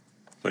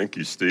Thank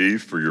you,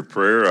 Steve, for your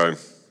prayer.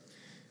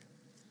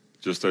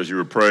 Just as you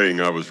were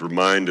praying, I was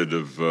reminded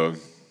of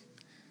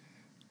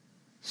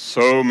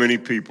so many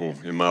people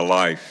in my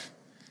life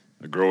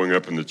growing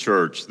up in the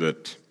church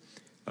that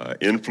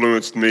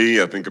influenced me.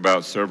 I think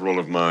about several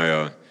of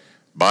my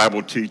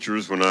Bible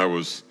teachers when I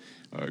was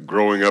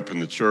growing up in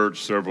the church,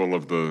 several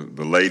of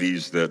the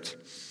ladies that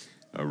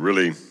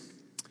really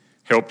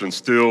helped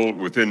instill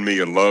within me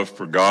a love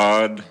for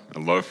God, a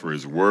love for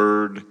His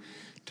Word,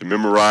 to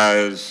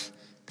memorize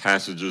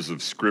passages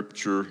of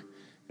Scripture,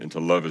 and to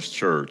love His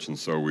church. And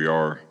so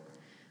we're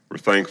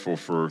thankful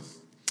for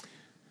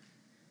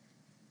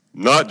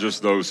not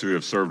just those who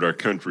have served our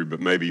country, but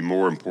maybe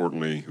more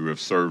importantly, who have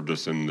served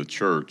us in the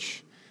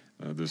church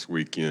this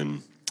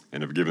weekend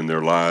and have given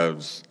their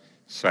lives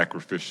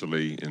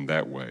sacrificially in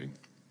that way.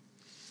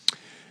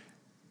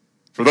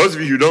 For those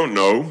of you who don't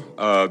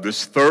know,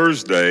 this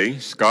Thursday,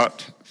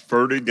 Scott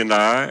Fertig and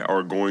I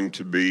are going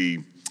to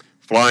be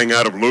flying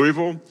out of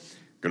Louisville,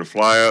 going to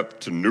fly up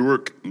to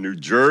Newark, New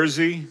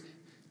Jersey,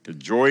 to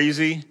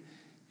Jersey,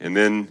 and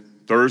then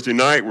Thursday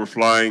night we're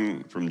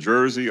flying from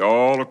Jersey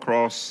all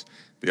across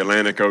the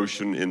Atlantic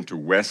Ocean into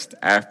West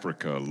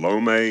Africa,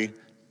 Lomé,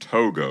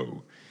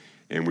 Togo.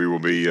 And we will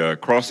be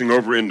crossing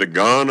over into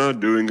Ghana,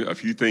 doing a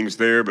few things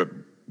there, but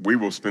we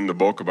will spend the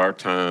bulk of our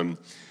time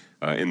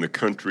in the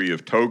country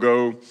of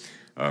Togo,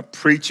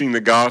 preaching the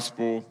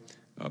gospel,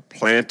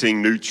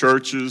 planting new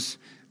churches.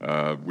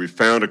 We've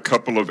found a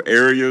couple of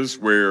areas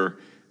where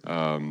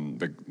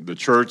the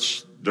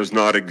church does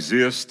not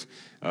exist.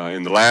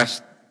 In the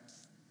last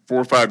 4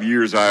 or 5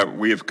 years,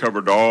 we have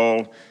covered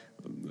all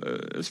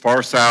as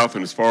far south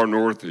and as far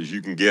north as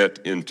you can get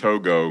in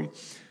Togo,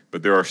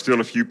 but there are still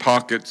a few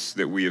pockets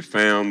that we have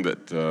found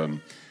that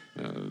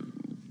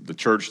the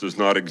church does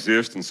not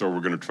exist, and so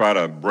we're going to try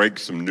to break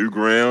some new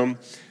ground.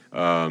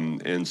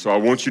 And so I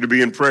want you to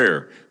be in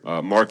prayer.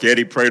 Mark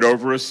Eddy prayed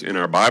over us in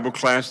our Bible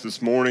class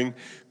this morning,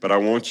 but I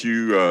want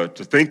you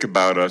to think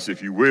about us,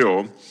 if you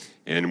will.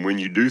 And when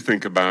you do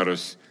think about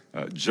us,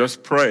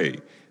 just pray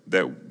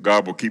that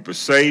God will keep us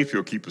safe,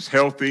 He'll keep us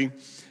healthy,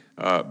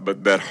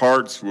 but that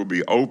hearts will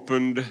be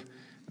opened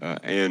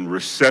and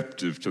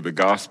receptive to the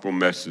gospel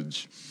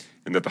message,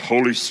 and that the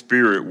Holy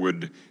Spirit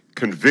would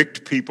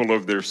convict people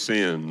of their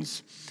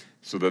sins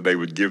so that they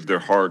would give their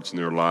hearts and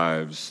their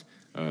lives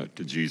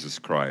to Jesus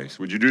Christ.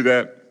 Would you do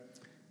that?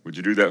 Would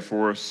you do that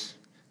for us?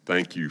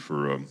 Thank you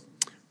for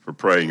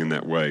praying in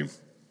that way.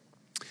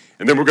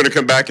 And then we're going to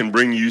come back and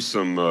bring you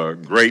some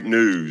great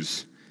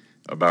news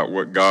about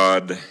what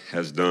God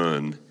has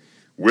done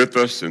with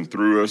us and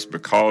through us,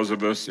 because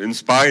of us, in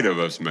spite of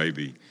us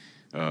maybe.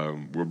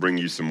 We'll bring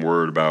you some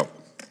word about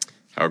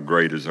how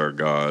great is our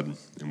God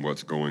and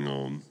what's going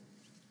on.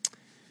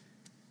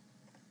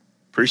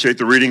 Appreciate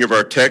the reading of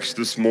our text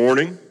this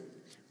morning.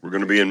 We're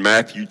going to be in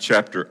Matthew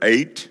chapter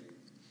 8.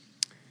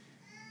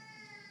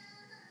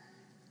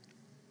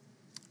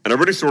 And I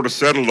really sort of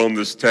settled on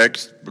this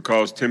text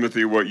because,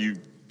 Timothy, what you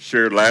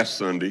shared last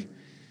Sunday,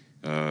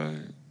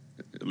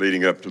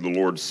 leading up to the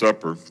Lord's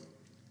Supper.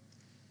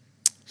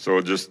 So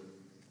it just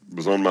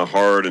was on my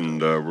heart, and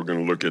we're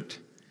going to look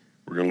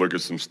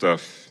at some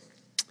stuff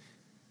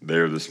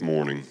there this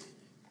morning.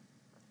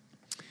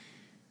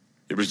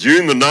 It was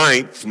June the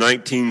 9th,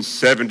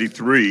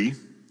 1973.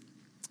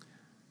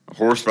 A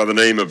horse by the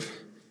name of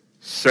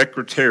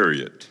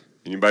Secretariat.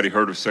 Anybody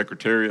heard of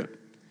Secretariat?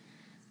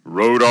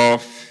 Rode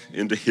off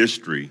into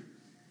history,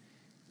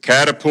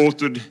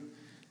 catapulted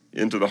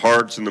into the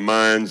hearts and the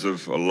minds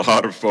of a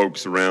lot of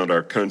folks around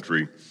our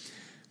country.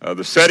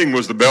 The setting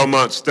was the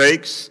Belmont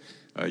Stakes.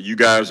 You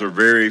guys are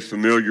very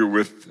familiar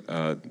with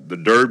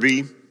the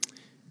Derby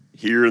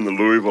here in the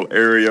Louisville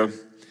area,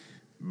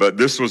 but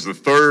this was the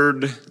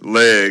third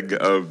leg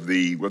of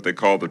what they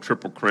call the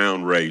Triple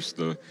Crown race,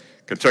 the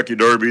Kentucky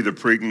Derby, the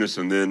Preakness,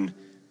 and then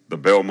the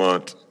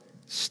Belmont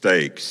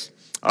Stakes.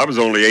 I was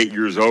only 8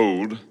 years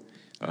old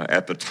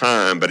at the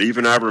time, but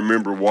even I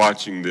remember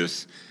watching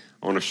this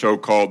on a show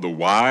called The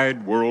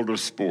Wide World of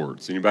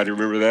Sports. Anybody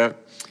remember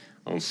that?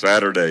 On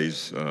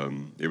Saturdays,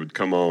 it would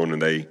come on,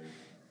 and they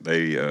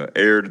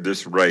aired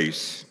this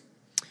race.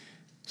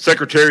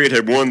 Secretariat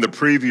had won the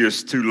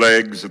previous 2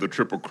 legs of the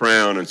Triple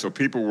Crown, and so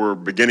people were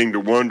beginning to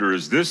wonder,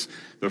 is this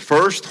the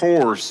first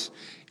horse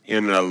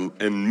in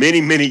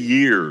many, many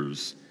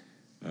years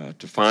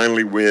to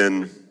finally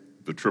win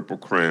the Triple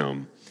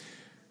Crown?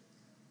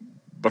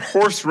 But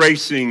horse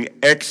racing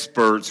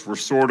experts were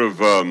sort of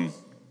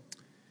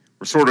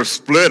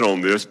split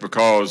on this,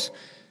 because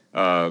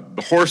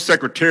the horse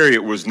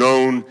Secretariat was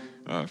known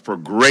for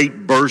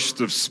great bursts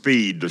of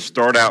speed, to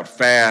start out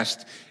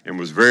fast, and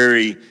was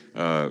very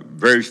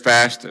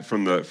fast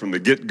from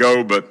the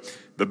get-go. But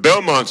the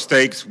Belmont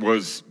Stakes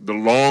was the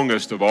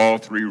longest of all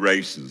 3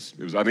 races.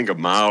 It was, I think, 1.5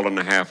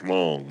 miles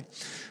long.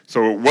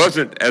 So it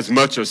wasn't as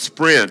much a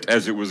sprint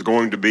as it was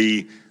going to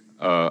be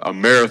a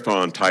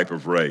marathon type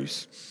of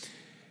race.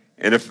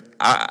 And if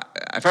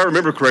I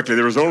remember correctly,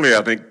 there was only,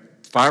 I think,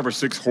 5 or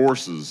 6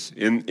 horses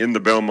in the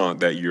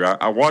Belmont that year.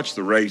 I watched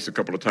the race a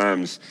couple of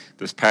times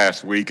this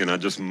past week, and I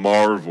just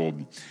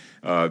marveled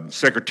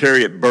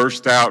Secretariat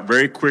burst out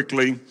very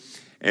quickly,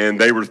 and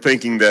they were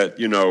thinking that,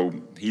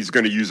 he's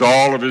going to use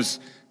all of his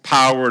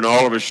power and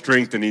all of his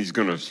strength, and he's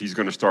going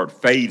to start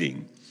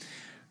fading.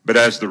 But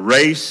as the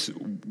race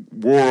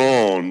wore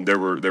on, there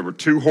were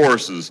two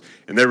horses,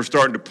 and they were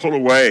starting to pull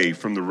away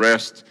from the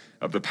rest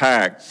of the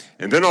pack.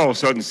 And then all of a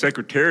sudden,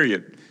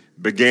 Secretariat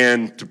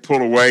began to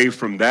pull away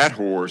from that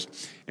horse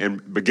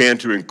and began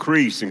to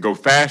increase and go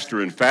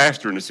faster and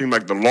faster. And it seemed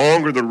like the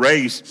longer the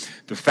race,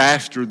 the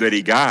faster that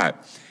he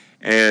got.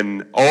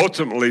 And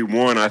ultimately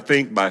won, I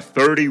think, by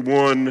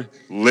 31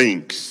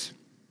 lengths,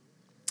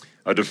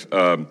 a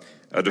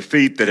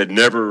defeat that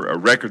a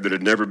record that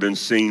had never been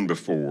seen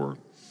before.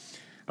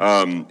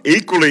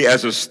 Equally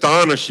as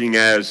astonishing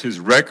as his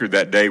record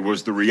that day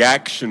was the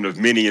reaction of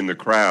many in the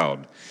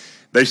crowd.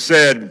 They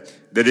said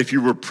that if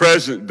you were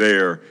present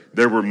there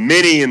were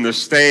many in the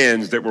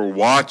stands that were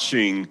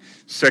watching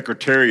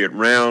Secretariat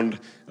round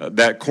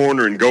that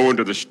corner and go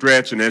into the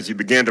stretch, and as he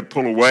began to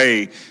pull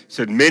away,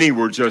 said many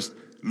were just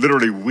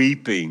literally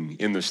weeping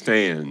in the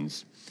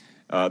stands.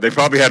 They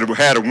probably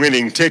had a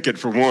winning ticket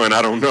for one,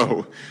 I don't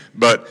know.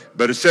 But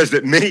it says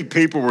that many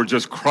people were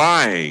just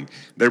crying.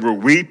 They were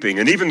weeping.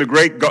 And even the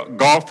great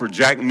golfer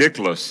Jack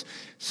Nicklaus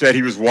said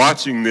he was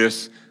watching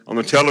this on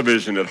the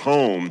television at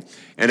home.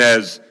 And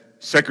as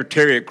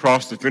Secretariat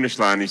crossed the finish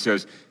line, he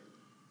says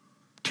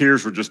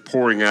tears were just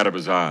pouring out of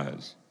his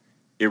eyes.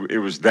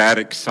 It was that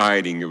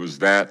exciting. It was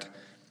that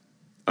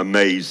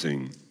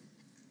amazing.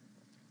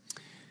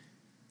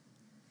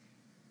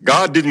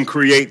 God didn't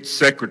create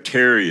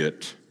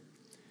Secretariat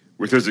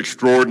with his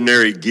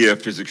extraordinary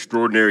gift, his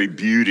extraordinary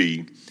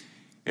beauty,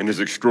 and his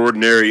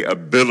extraordinary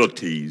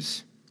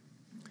abilities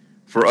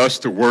for us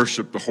to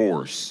worship the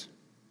horse.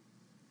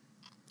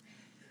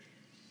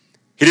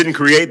 He didn't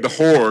create the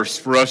horse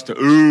for us to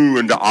ooh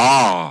and to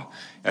ah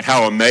at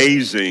how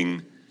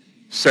amazing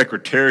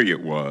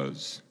Secretariat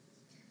was.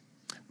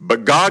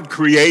 But God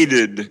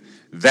created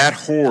that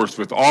horse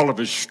with all of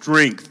his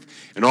strength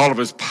and all of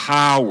his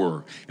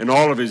power and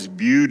all of his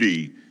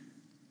beauty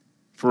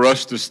for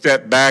us to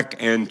step back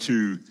and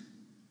to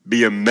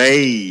be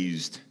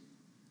amazed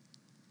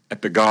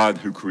at the God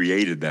who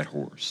created that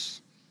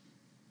horse.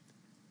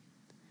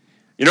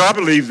 I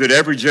believe that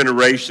every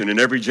generation,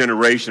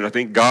 I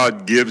think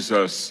God gives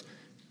us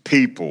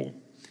people.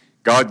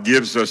 God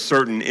gives us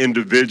certain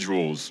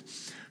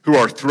individuals who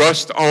are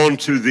thrust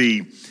onto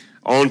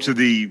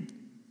the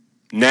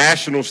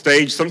national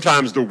stage,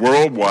 sometimes the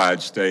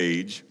worldwide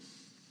stage.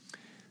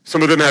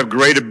 Some of them have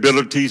great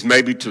abilities,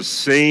 maybe to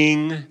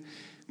sing.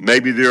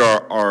 Maybe there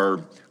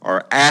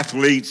are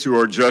athletes who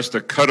are just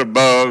a cut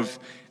above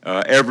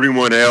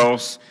everyone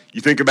else.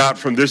 You think about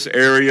from this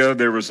area,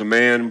 there was a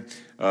man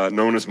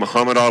known as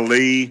Muhammad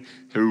Ali,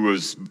 who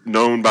was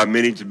known by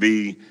many to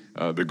be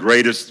one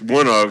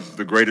of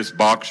the greatest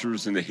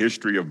boxers in the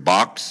history of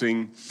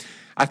boxing.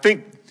 I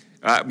think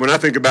when I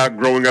think about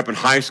growing up in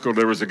high school,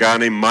 there was a guy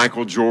named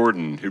Michael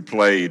Jordan who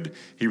played.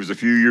 He was a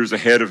few years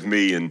ahead of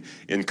me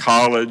in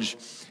college,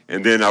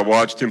 and then I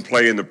watched him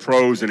play in the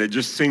pros, and it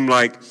just seemed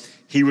like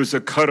he was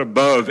a cut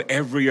above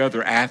every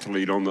other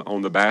athlete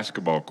on the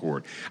basketball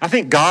court. I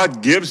think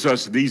God gives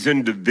us these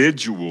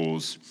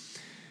individuals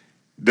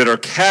that are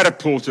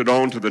catapulted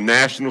onto the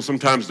national,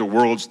 sometimes the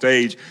world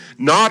stage,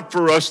 not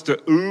for us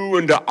to ooh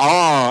and to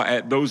ah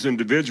at those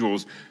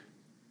individuals,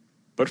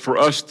 but for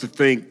us to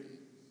think,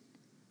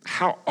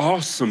 how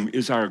awesome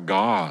is our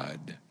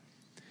God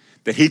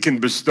that he can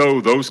bestow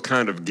those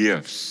kind of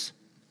gifts,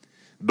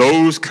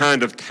 those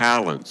kind of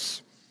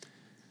talents,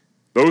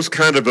 those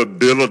kind of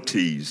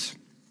abilities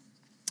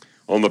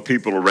on the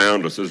people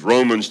around us. As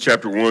Romans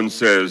chapter 1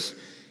 says,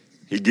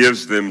 he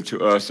gives them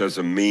to us as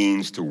a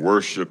means to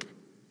worship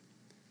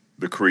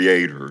the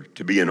Creator,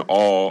 to be in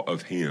awe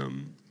of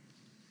him.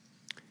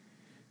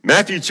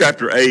 Matthew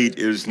chapter 8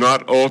 is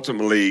not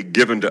ultimately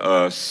given to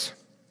us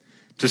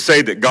to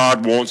say that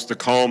God wants to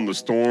calm the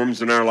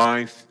storms in our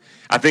life.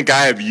 I think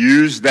I have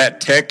used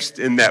that text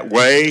in that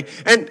way,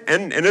 and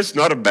it's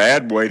not a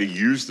bad way to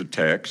use the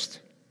text.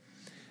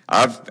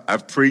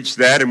 I've preached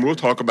that, and we'll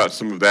talk about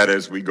some of that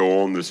as we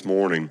go on this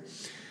morning.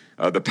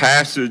 The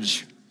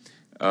passage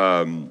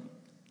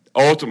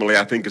ultimately,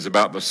 I think, is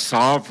about the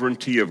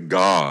sovereignty of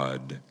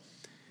God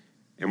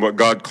and what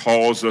God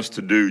calls us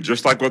to do,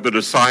 just like what the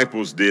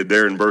disciples did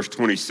there in verse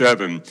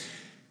 27.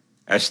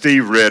 As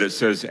Steve read, it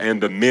says,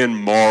 and the men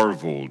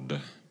marveled.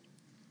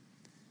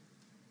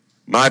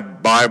 My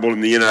Bible in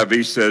the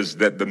NIV says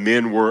that the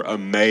men were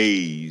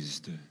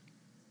amazed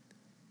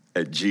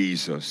at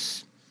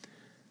Jesus.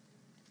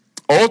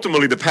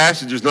 Ultimately, the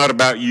passage is not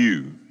about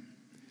you.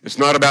 It's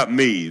not about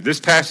me.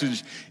 This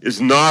passage is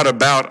not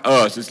about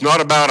us. It's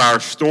not about our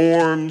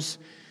storms,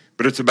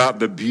 but it's about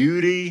the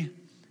beauty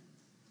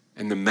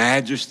and the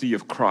majesty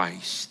of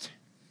Christ.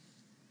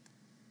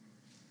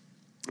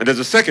 And as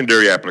a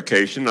secondary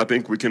application, I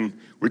think we can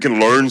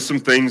learn some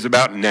things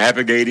about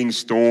navigating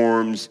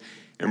storms,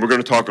 and we're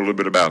going to talk a little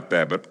bit about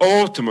that. But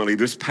ultimately,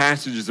 this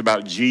passage is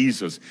about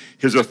Jesus,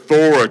 his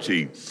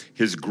authority,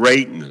 his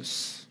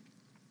greatness.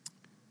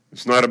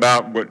 It's not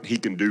about what he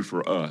can do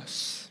for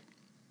us.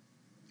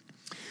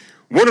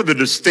 One of the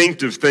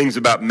distinctive things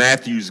about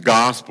Matthew's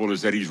gospel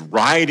is that he's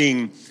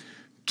writing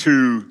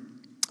to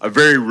a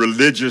very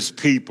religious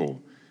people.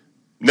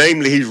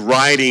 Namely, he's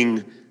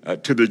writing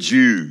to the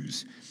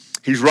Jews.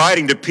 He's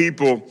writing to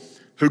people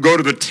who go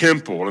to the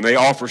temple and they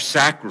offer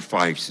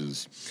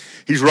sacrifices.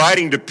 He's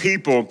writing to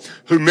people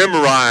who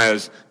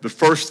memorize the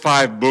first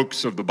 5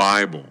 books of the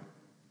Bible.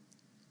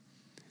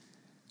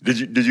 Did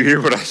you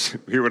hear what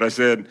I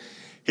said?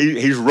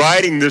 He's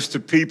writing this to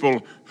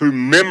people who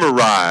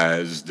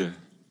memorized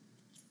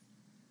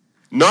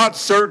not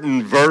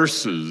certain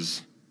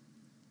verses.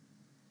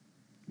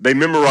 They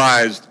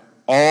memorized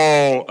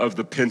all of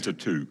the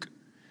Pentateuch,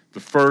 the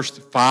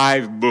first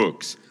 5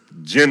 books,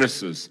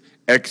 Genesis,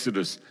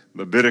 Exodus,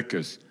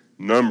 Leviticus,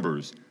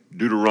 Numbers,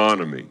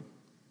 Deuteronomy.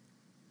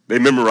 They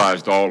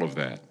memorized all of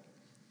that.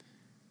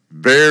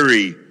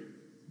 Very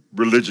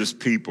religious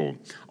people.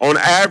 On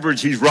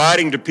average, he's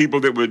writing to people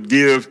that would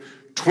give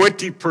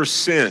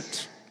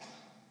 20%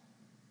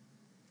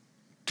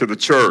 to the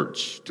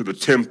church, to the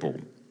temple.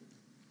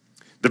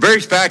 The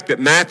very fact that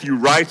Matthew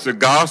writes a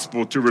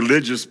gospel to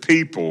religious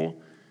people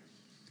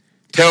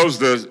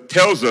tells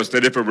us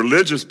that if a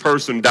religious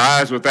person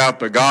dies without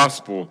the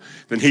gospel,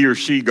 then he or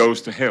she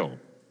goes to hell.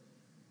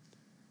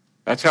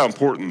 That's how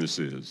important this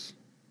is.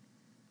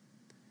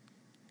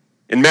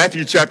 In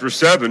Matthew chapter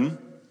 7,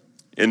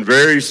 in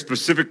very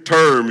specific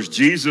terms,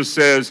 Jesus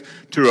says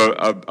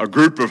to a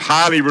group of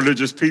highly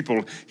religious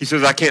people, he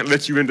says, I can't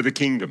let you into the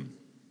kingdom.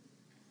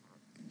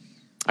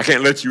 I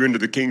can't let you into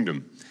the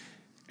kingdom.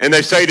 And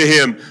they say to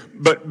him,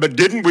 but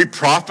didn't we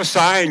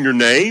prophesy in your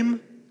name?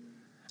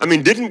 I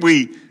mean, didn't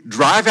we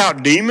drive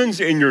out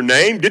demons in your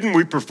name? Didn't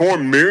we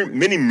perform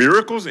many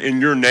miracles in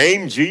your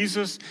name,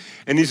 Jesus?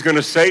 And he's going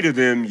to say to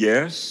them,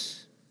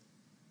 yes,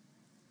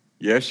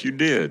 you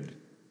did.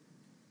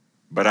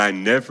 But I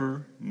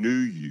never knew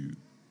you.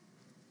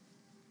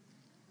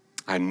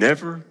 I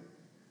never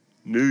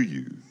knew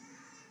you.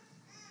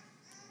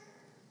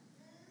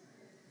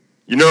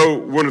 You know,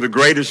 one of the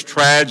greatest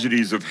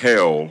tragedies of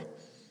hell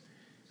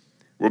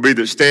will be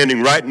that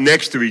standing right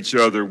next to each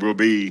other will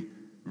be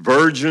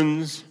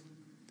virgins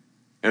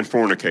and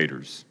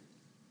fornicators.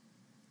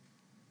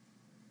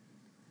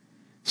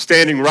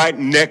 Standing right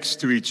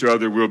next to each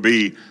other will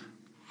be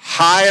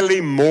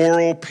highly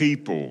moral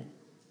people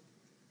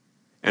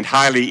and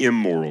highly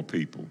immoral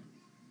people.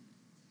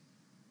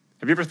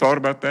 Have you ever thought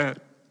about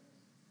that?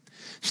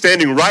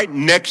 Standing right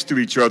next to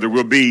each other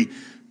will be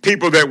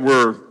people that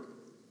were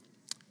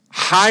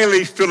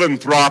highly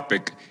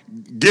philanthropic,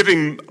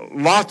 giving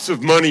lots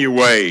of money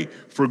away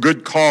for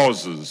good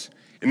causes.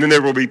 And then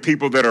there will be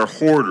people that are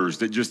hoarders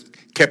that just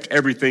kept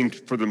everything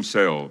for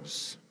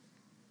themselves.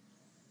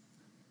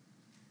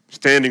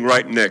 Standing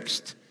right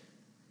next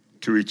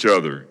to each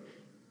other.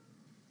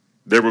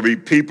 There will be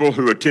people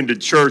who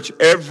attended church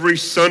every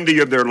Sunday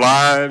of their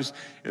lives,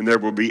 and there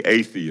will be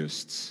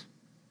atheists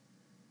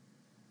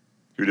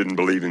who didn't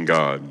believe in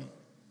God.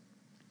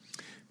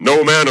 No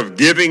amount of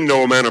giving,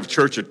 no amount of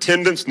church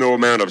attendance, no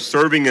amount of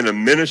serving in a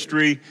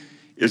ministry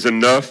is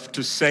enough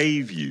to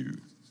save you.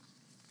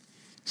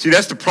 See,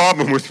 that's the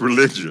problem with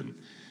religion.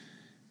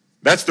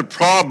 That's the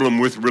problem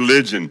with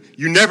religion.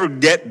 You never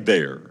get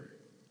there.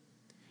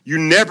 You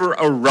never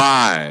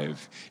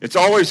arrive. It's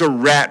always a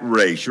rat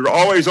race. You're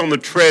always on the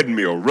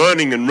treadmill,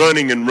 running and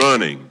running and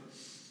running.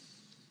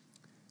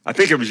 I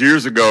think it was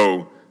years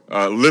ago,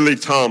 Lily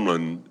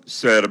Tomlin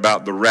said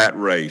about the rat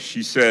race.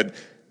 She said,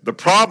 the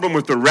problem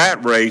with the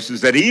rat race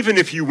is that even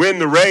if you win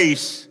the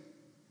race,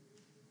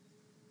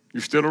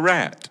 you're still a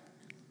rat.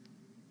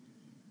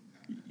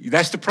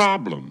 That's the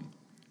problem.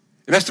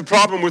 And that's the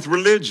problem with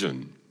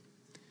religion.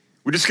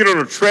 We just get on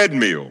a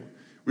treadmill.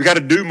 We got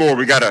to do more.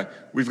 We've got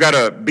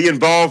to be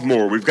involved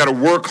more. We've got to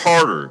work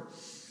harder.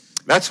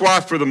 That's why,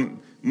 for the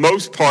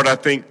most part, I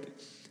think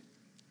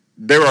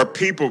there are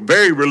people,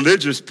 very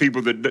religious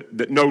people,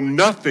 that know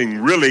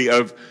nothing really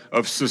of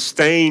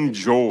sustained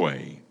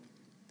joy.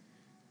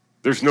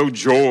 There's no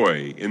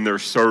joy in their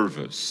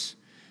service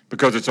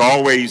because it's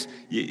always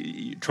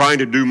trying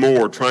to do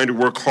more, trying to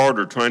work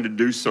harder, trying to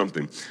do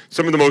something.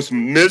 Some of the most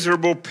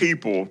miserable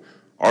people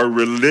are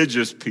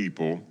religious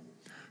people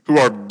who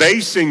are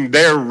basing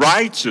their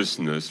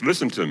righteousness,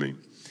 listen to me,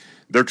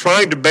 they're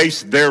trying to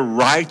base their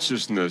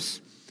righteousness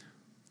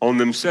on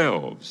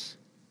themselves,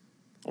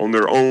 on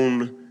their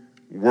own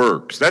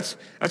works. That's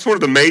one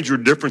of the major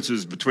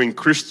differences between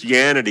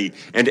Christianity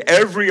and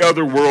every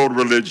other world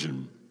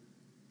religion.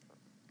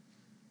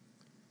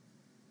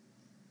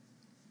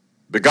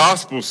 The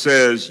gospel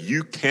says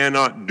you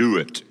cannot do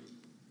it.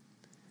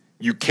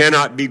 You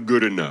cannot be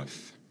good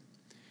enough.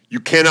 You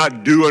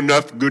cannot do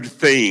enough good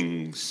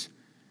things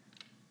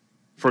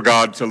for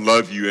God to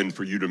love you and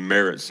for you to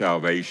merit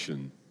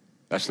salvation.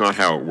 That's not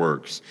how it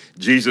works.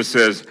 Jesus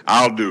says,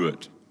 I'll do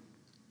it.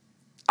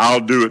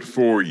 I'll do it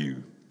for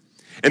you.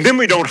 And then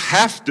we don't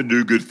have to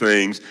do good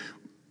things.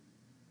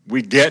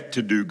 We get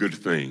to do good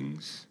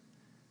things.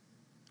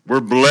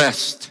 We're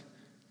blessed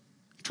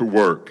to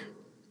work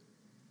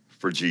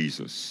for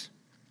Jesus.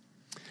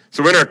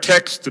 So in our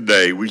text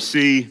today, we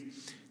see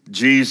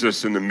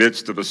Jesus in the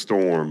midst of a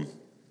storm.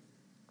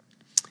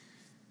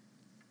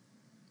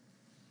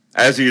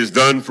 As he has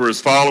done for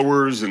his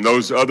followers and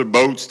those other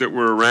boats that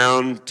were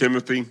around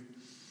Timothy,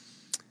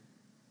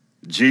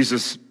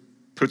 Jesus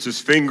puts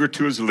his finger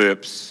to his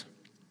lips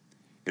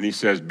and he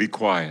says, "Be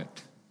quiet,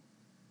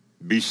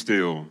 be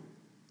still,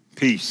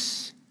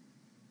 peace."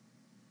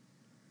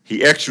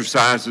 He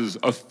exercises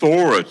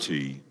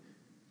authority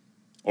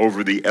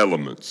over the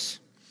elements.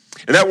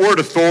 And that word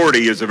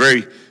authority is a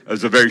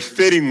very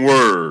fitting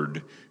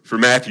word for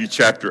Matthew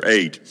chapter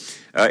 8.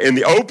 In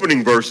the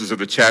opening verses of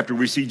the chapter,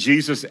 we see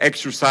Jesus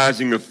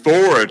exercising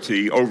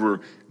authority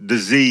over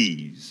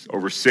disease,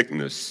 over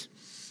sickness.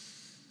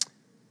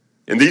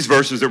 In these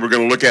verses that we're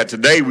going to look at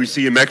today, we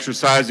see him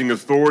exercising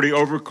authority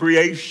over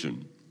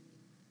creation.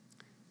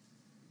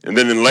 And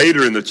then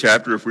later in the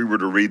chapter, if we were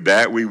to read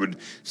that, we would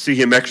see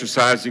him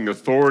exercising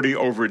authority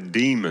over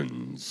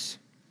demons.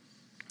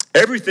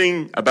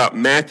 Everything about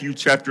Matthew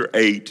chapter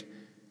 8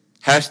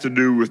 has to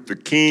do with the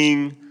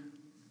King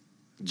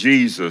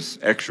Jesus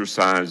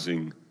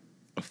exercising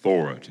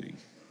authority.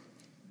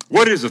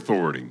 What is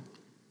authority?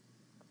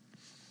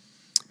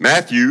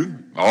 Matthew,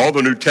 all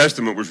the New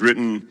Testament was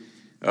written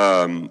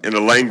in a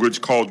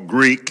language called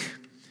Greek.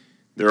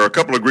 There are a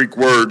couple of Greek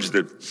words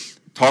that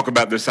talk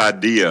about this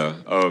idea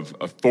of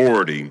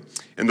authority.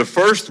 And the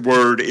first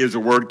word is a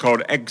word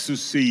called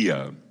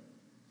exousia.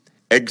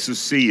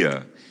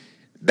 Exousia.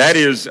 That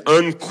is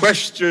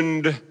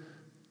unquestioned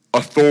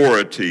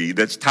authority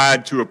that's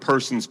tied to a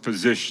person's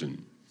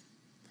position.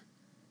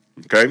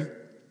 Okay?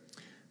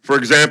 For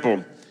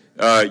example,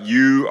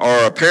 you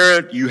are a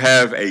parent, you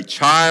have a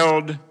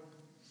child,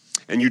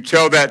 and you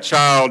tell that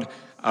child,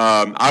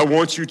 I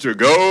want you to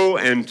go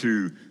and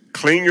to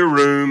clean your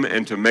room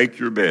and to make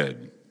your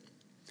bed.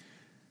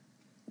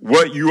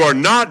 What you are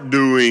not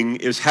doing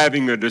is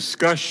having a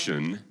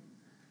discussion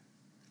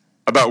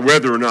about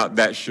whether or not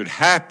that should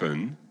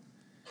happen.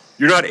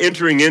 You're not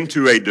entering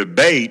into a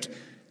debate.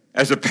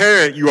 As a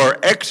parent, you are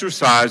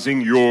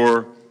exercising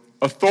your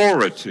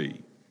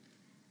authority.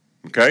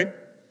 Okay?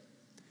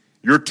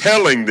 You're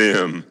telling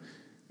them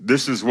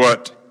this is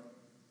what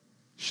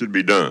should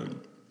be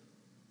done.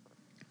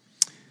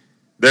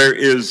 There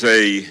is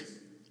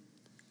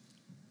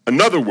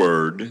another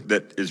word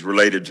that is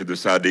related to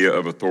this idea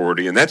of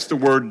authority, and that's the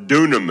word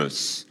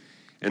dunamis.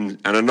 And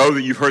I know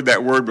that you've heard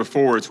that word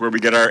before. It's where we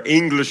get our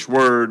English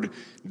word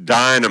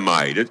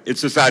dynamite.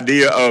 It's this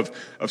idea of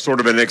sort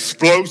of an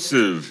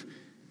explosive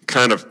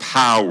kind of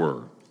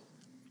power.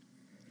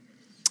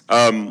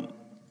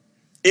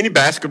 Any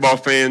basketball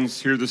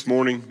fans here this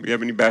morning? We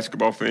have any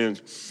basketball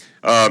fans?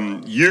 I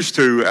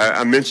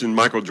mentioned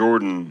Michael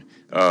Jordan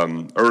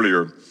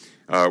earlier.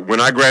 When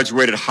I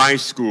graduated high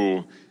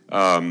school,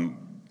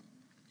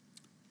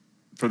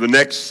 for the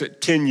next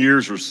 10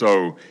 years or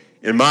so,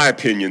 in my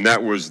opinion,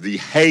 that was the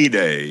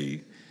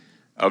heyday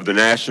of the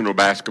National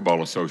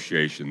Basketball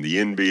Association, the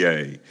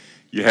NBA.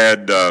 You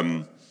had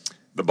the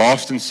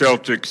Boston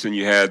Celtics and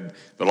you had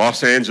the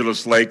Los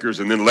Angeles Lakers,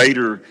 and then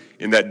later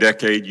in that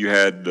decade you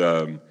had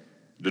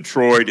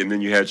Detroit, and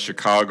then you had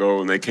Chicago,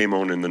 and they came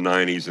on in the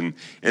 90s.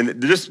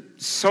 And just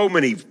so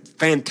many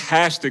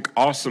fantastic,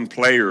 awesome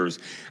players.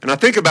 And I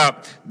think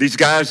about these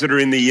guys that are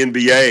in the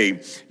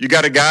NBA. You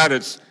got a guy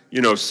that's,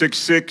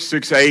 6'6",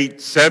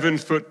 6'8", 7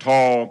 foot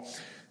tall,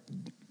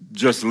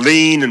 just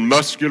lean and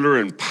muscular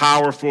and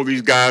powerful.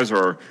 These guys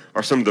are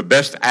some of the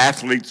best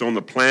athletes on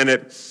the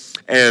planet.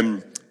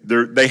 And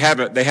they have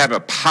a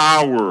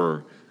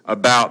power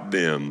about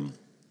them,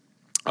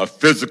 a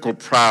physical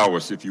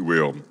prowess, if you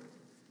will.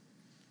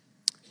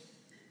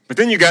 But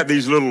then you got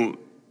these little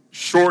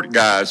short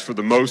guys, for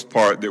the most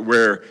part, that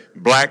wear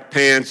black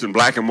pants and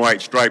black and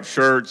white striped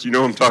shirts. You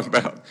know what I'm talking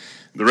about?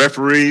 The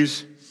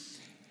referees.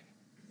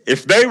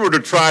 If they were to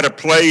try to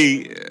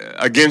play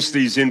against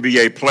these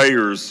NBA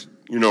players,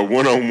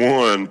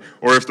 one-on-one,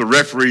 or if the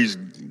referees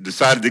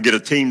decided to get a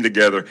team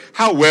together,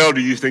 how well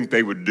do you think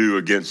they would do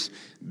against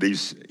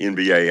these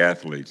NBA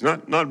athletes?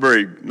 Not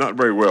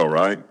very well,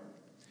 right?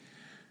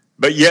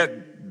 But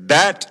yet,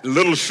 that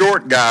little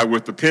short guy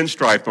with the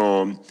pinstripe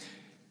on,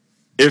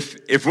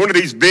 if one of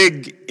these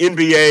big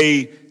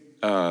NBA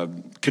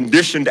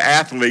conditioned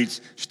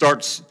athletes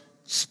starts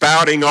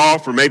spouting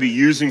off or maybe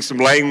using some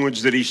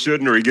language that he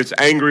shouldn't, or he gets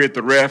angry at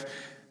the ref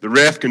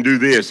can do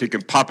this. He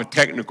can pop a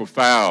technical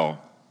foul.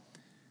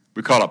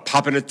 We call it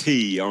popping a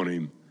T on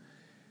him.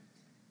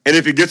 And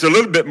if he gets a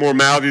little bit more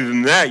mouthy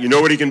than that, you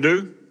know what he can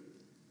do?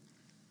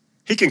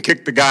 He can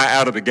kick the guy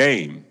out of the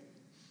game,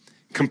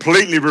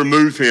 completely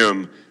remove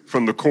him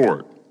from the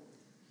court.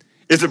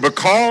 Is it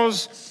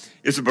because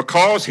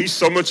he's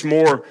so much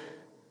more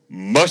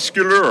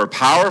muscular or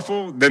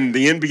powerful than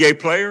the NBA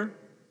player?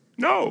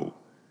 No.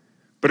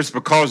 But it's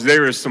because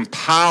there is some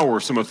power,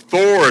 some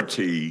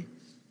authority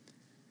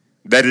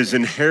that is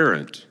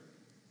inherent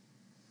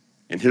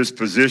in his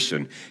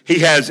position. He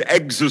has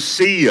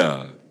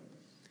exousia.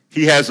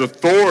 He has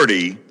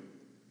authority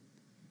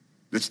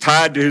that's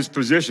tied to his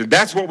position.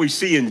 That's what we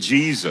see in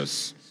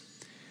Jesus.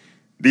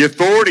 The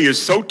authority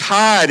is so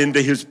tied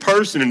into his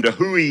person, into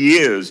who he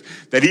is,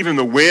 that even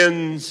the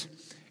winds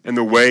and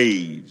the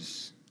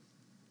waves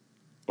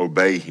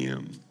obey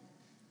him.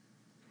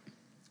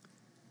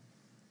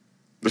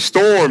 The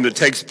storm that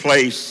takes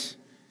place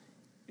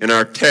in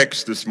our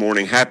text this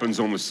morning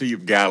happens on the Sea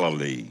of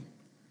Galilee.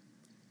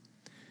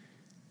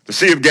 The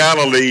Sea of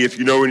Galilee, if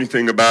you know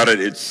anything about it,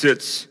 it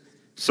sits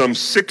some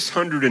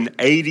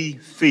 680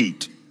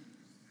 feet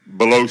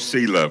below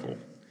sea level.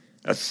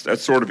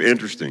 That's sort of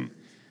interesting.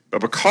 But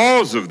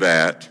because of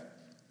that,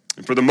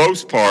 and for the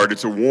most part,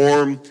 it's a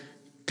warm,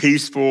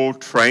 peaceful,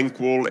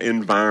 tranquil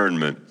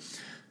environment.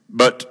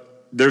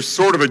 But there's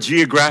sort of a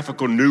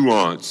geographical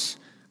nuance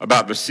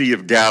about the Sea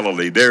of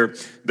Galilee. There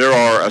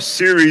are a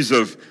series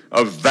of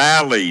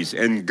valleys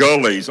and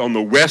gullies on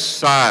the west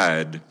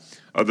side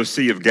of the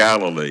Sea of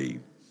Galilee.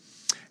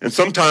 And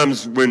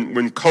sometimes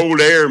when cold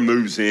air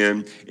moves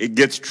in, it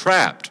gets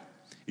trapped.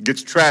 It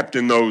gets trapped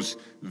in those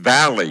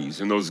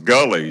valleys and those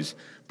gullies.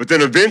 But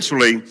then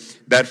eventually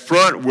that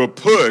front will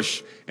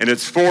push and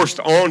it's forced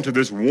onto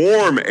this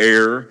warm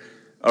air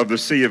of the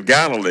Sea of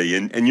Galilee.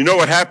 And you know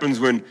what happens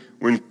when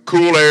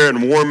cool air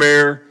and warm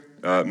air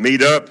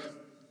meet up?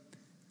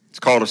 It's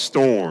called a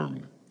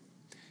storm.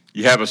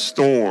 You have a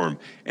storm.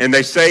 And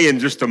they say in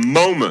just a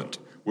moment,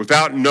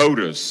 without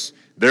notice,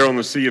 there on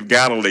the Sea of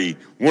Galilee,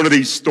 one of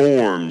these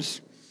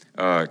storms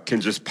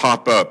can just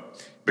pop up,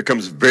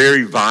 becomes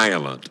very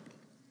violent.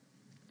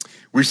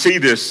 We see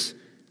this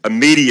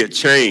immediate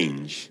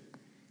change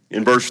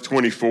in verse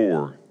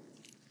 24,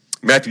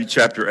 Matthew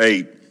chapter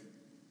 8.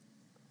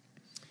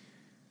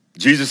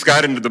 Jesus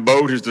got into the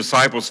boat, his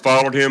disciples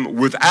followed him.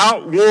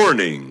 Without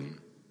warning,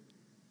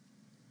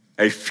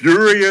 a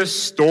furious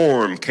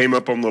storm came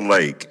up on the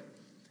lake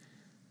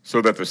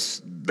so that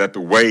the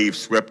waves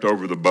swept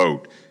over the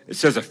boat. It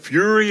says a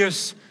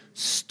furious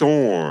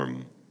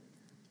storm,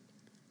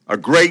 a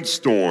great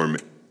storm.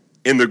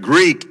 In the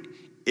Greek,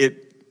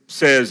 it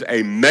says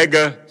a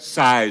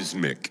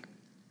megaseismic.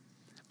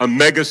 A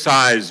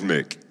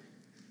megaseismic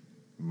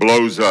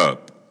blows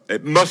up.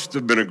 It must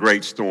have been a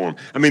great storm.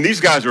 I mean, these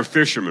guys are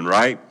fishermen,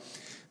 right?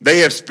 They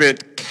have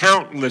spent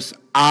countless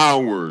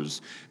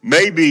hours,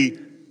 maybe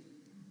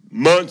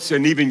months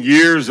and even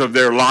years of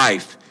their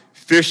life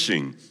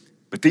fishing.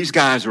 But these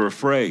guys are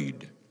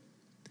afraid.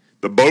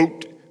 The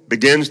boat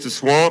begins to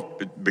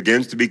swamp. It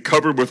begins to be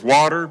covered with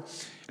water.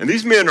 And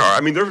these men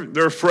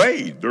they're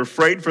afraid. They're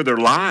afraid for their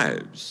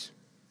lives.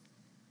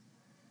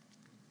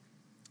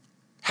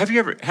 Have you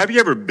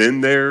ever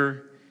been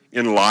there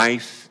in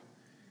life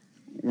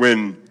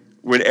when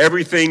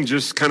everything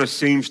just kind of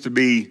seems to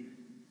be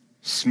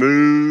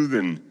smooth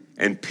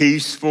and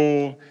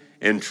peaceful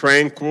and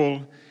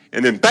tranquil,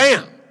 and then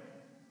bam!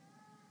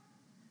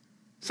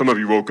 Some of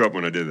you woke up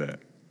when I did that.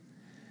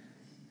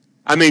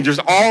 I mean, just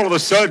all of a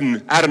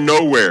sudden, out of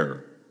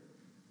nowhere,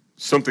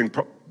 something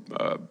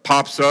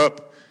pops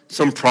up,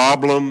 some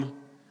problem,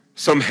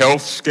 some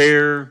health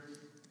scare.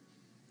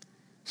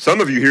 Some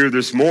of you here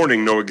this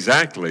morning know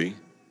exactly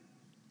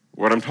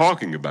what I'm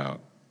talking about.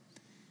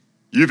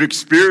 You've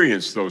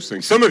experienced those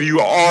things. Some of you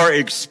are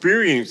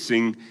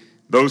experiencing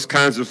those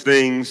kinds of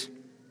things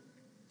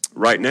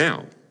right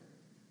now.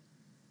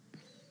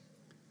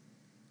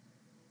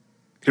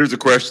 Here's a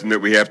question that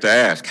we have to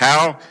ask.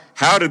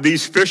 How did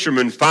these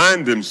fishermen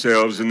find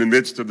themselves in the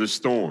midst of the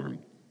storm?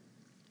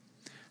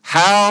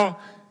 How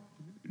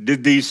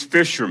did these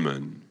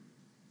fishermen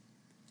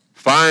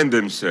find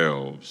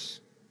themselves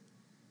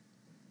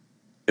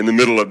in the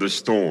middle of the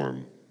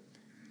storm?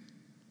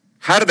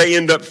 How did they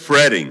end up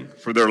fretting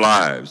for their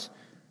lives?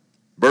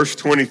 Verse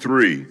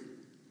 23,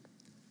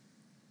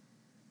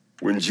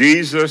 when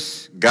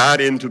Jesus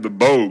got into the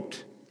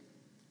boat,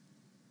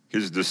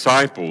 his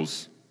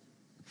disciples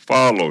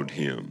followed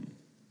him.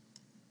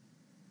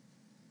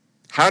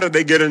 How did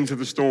they get into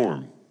the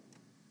storm?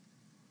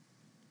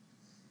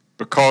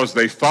 Because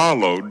they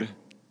followed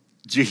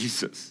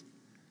Jesus.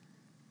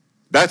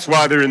 That's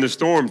why they're in the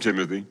storm,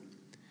 Timothy,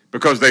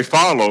 because they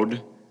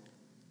followed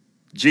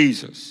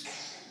Jesus.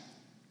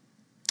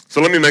 So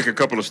let me make a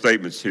couple of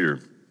statements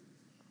here.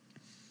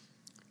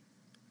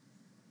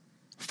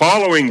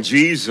 Following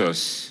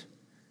Jesus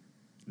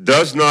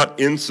does not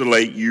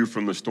insulate you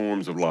from the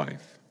storms of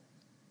life.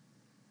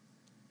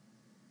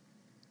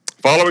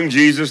 Following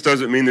Jesus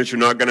doesn't mean that you're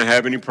not going to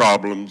have any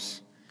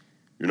problems.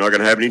 You're not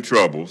going to have any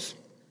troubles.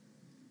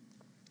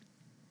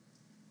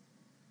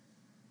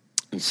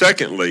 And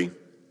secondly,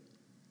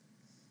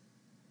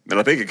 and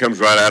I think it comes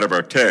right out of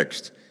our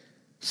text,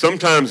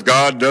 sometimes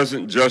God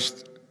doesn't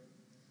just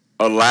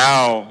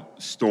allow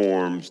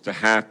storms to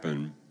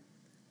happen.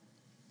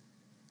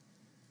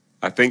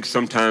 I think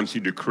sometimes he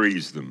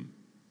decrees them.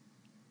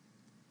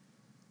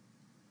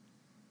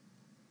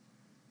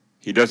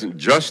 He doesn't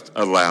just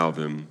allow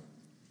them.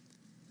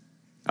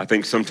 I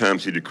think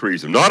sometimes he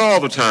decrees them. Not all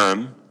the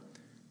time,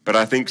 but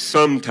I think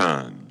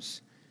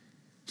sometimes.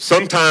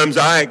 Sometimes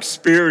I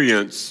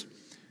experience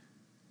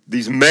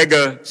these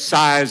mega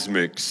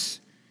seismics,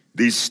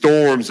 these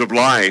storms of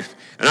life,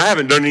 and I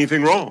haven't done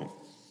anything wrong.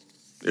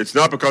 It's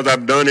not because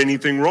I've done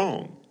anything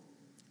wrong.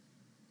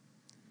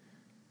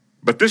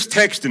 But this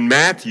text in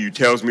Matthew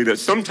tells me that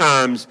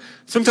sometimes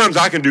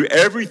I can do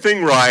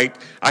everything right.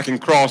 I can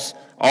cross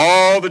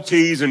all the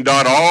T's and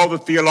dot all the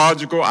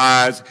theological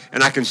I's,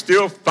 and I can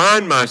still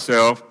find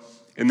myself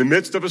in the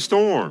midst of a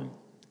storm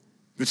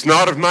that's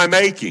not of my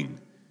making,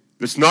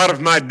 that's not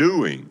of my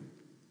doing.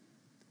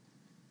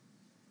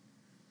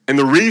 And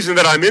the reason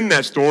that I'm in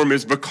that storm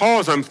is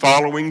because I'm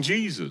following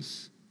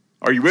Jesus.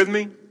 Are you with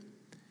me?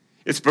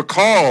 It's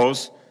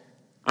because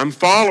I'm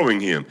following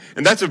him.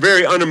 And that's a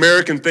very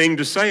un-American thing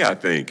to say, I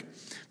think,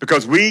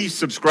 because we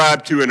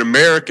subscribe to an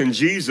American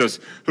Jesus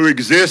who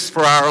exists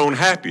for our own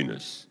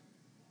happiness.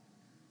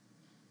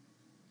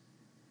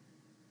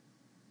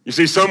 You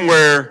see,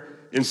 somewhere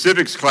in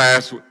civics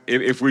class,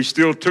 if we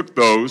still took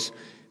those,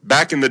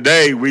 back in the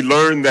day, we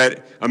learned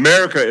that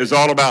America is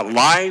all about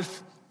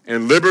life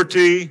and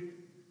liberty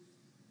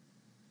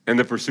and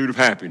the pursuit of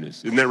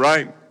happiness. Isn't that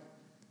right?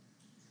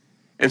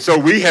 And so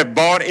we have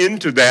bought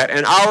into that,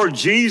 and our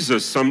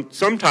Jesus,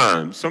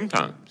 sometimes,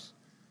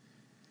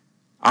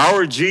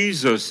 our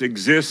Jesus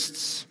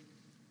exists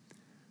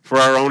for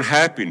our own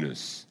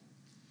happiness.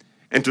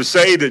 And to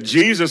say that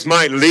Jesus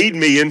might lead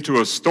me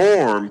into a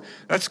storm,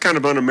 that's kind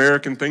of an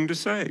un-American thing to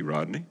say,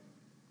 Rodney.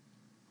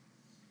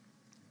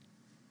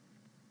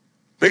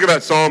 Think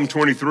about Psalm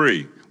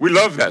 23. We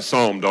love that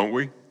psalm, don't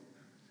we?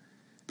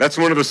 That's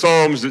one of the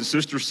psalms that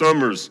Sister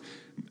Summers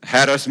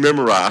had us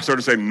memorize. I sort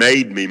of say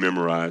made me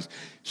memorize.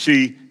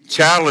 She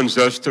challenged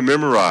us to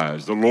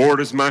memorize. The Lord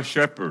is my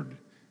shepherd.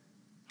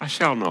 I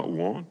shall not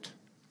want.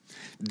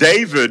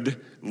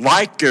 David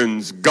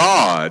likens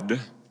God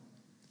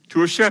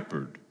to a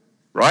shepherd,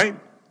 right?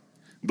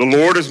 The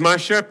Lord is my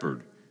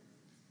shepherd.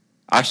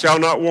 I shall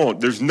not want.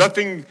 There's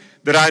nothing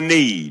that I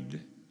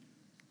need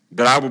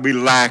that I will be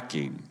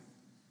lacking.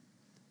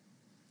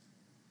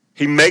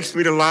 He makes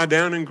me to lie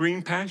down in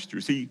green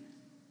pastures. He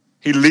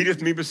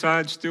leadeth me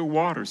beside still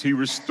waters. He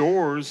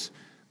restores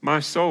my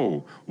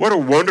soul. What a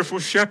wonderful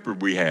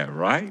shepherd we have,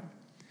 right?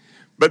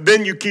 But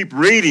then you keep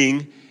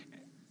reading,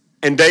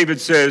 and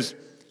David says,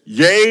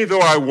 yea, though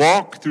I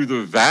walk through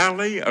the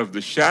valley of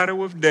the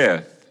shadow of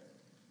death,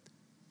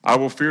 I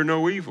will fear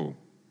no evil.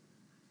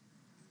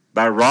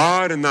 Thy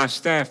rod and thy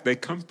staff, they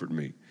comfort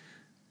me.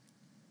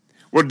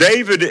 Well,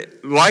 David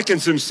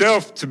likens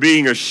himself to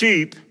being a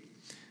sheep.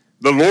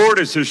 The Lord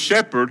is his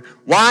shepherd.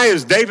 Why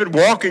is David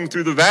walking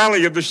through the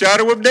valley of the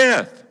shadow of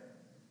death?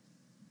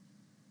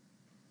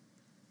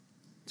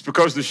 It's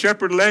because the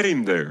shepherd led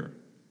him there.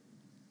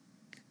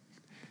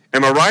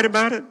 Am I right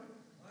about it?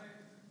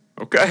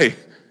 Okay.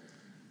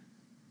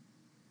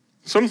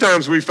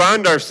 Sometimes we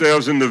find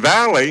ourselves in the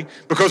valley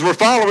because we're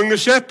following the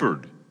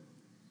shepherd.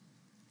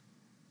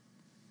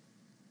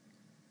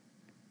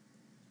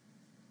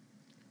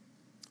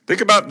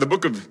 Think about the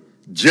book of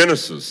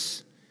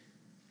Genesis.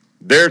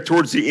 There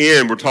towards the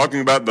end, we're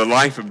talking about the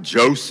life of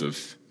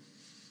Joseph.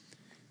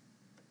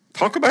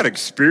 Talk about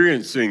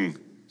experiencing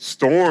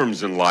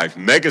storms in life,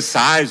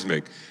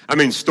 mega-seismic. I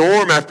mean,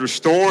 storm after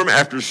storm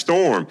after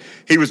storm.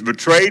 He was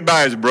betrayed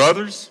by his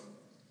brothers.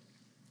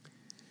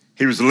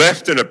 He was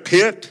left in a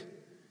pit.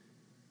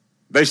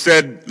 They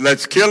said,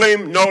 let's kill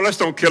him. No, let's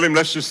don't kill him.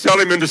 Let's just sell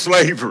him into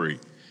slavery.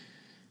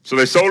 So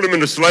they sold him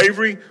into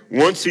slavery.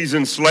 Once he's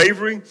in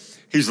slavery,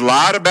 he's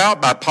lied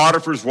about by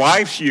Potiphar's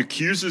wife. She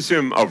accuses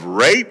him of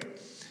rape.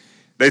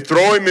 They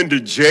throw him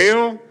into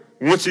jail.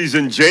 Once he's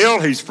in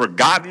jail, he's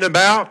forgotten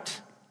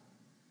about.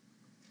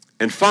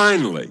 And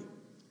finally,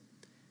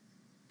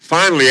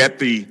 at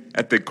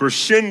the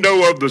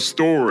crescendo of the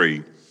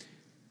story,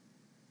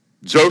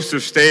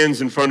 Joseph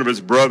stands in front of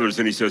his brothers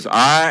and he says,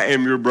 I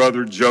am your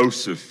brother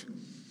Joseph,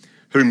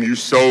 whom you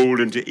sold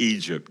into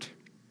Egypt.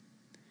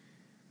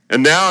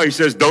 And now he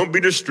says, don't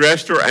be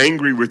distressed or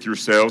angry with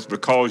yourselves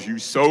because you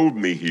sold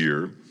me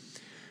here.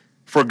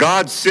 For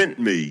God sent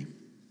me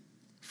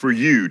for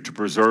you to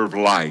preserve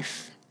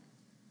life.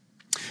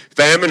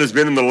 Famine has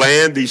been in the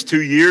land these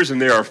 2 years,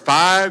 and there are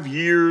 5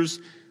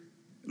 years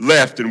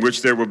left in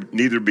which there will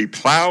neither be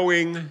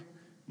plowing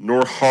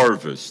nor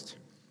harvest.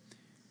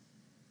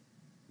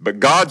 But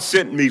God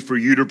sent me for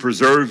you to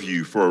preserve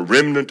you for a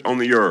remnant on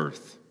the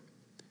earth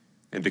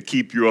and to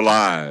keep you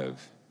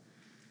alive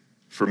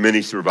for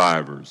many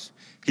survivors.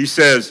 He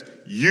says,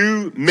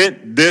 you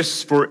meant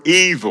this for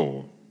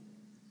evil,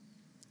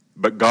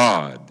 but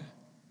God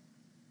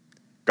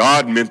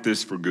meant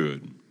this for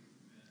good.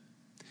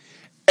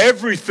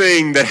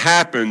 Everything that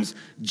happens,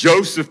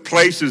 Joseph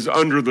places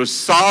under the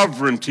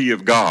sovereignty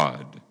of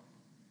God.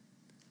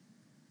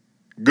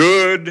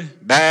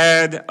 Good,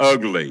 bad,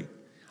 ugly.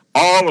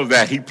 All of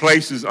that he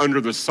places under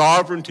the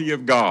sovereignty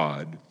of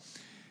God.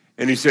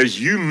 And he says,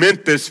 you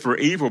meant this for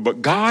evil,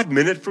 but God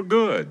meant it for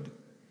good.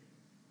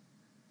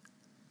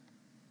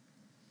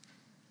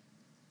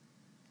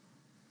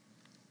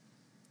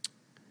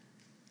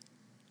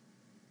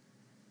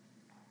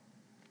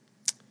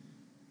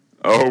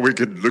 Oh, we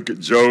could look at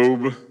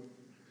Job.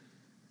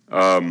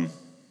 None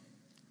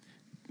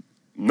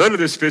of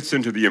this fits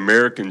into the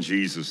American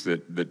Jesus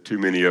that too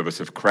many of us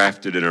have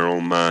crafted in our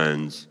own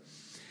minds.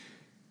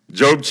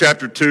 Job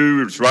chapter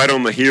 2, it's right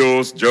on the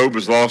heels. Job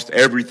has lost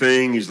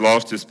everything. He's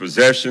lost his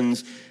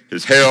possessions,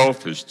 his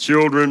health, his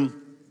children.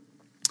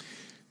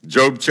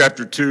 Job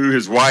chapter 2,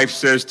 his wife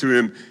says to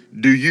him,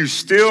 "Do you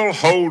still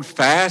hold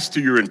fast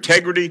to your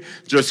integrity?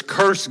 Just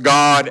curse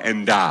God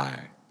and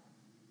die."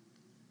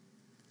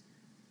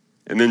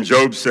 And then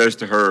Job says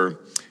to her,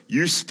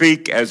 "You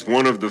speak as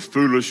one of the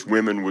foolish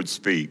women would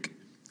speak."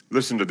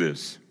 Listen to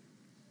this.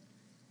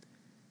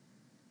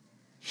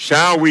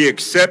 "Shall we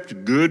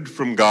accept good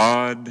from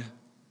God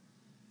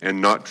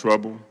and not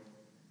trouble?"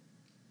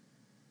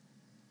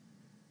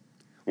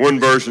 One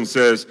version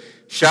says,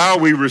 "Shall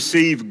we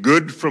receive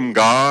good from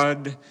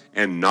God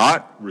and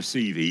not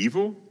receive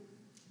evil?"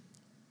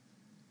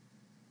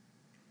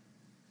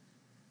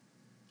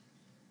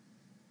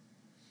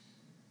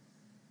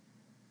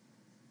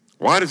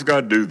 Why does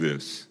God do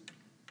this?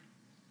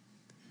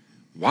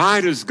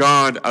 Why does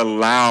God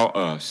allow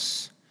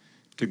us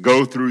to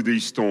go through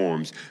these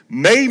storms?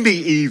 Maybe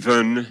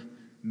even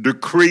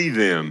decree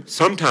them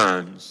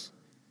sometimes,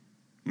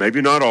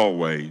 maybe not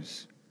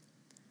always.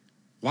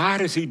 Why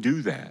does he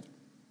do that?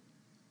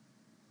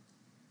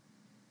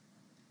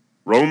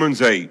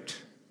 Romans 8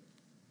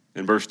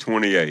 and verse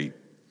 28.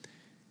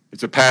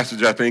 It's a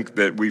passage I think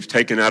that we've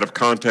taken out of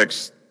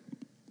context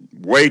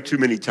way too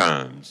many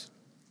times.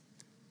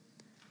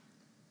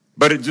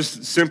 But it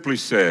just simply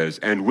says,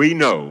 "And we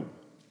know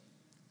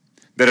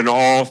that in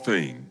all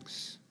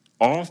things,"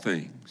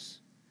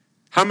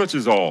 how much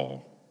is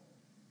all?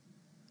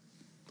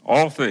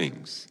 All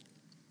things.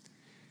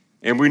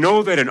 "And we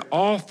know that in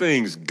all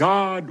things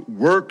God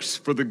works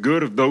for the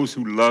good of those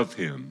who love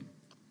him,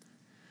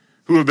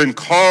 who have been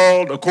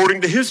called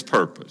according to his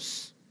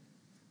purpose."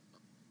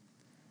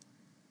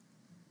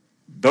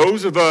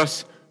 Those of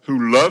us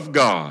who love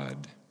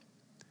God,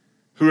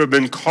 who have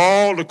been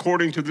called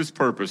according to this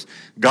purpose,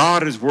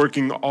 God is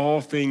working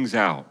all things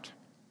out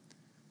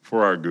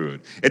for our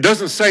good. It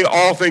doesn't say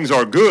all things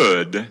are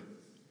good.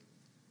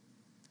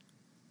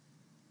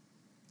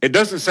 It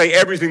doesn't say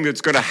everything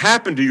that's going to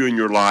happen to you in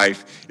your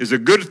life is a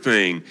good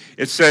thing.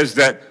 It says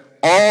that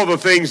all the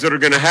things that are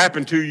going to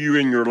happen to you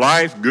in your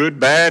life, good,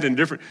 bad, and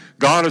different,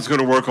 God is going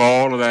to work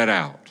all of that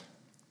out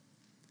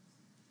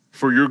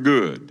for your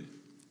good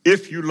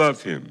if you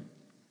love him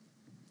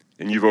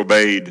and you've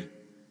obeyed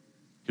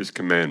his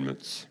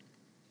commandments.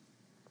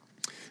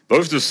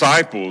 Those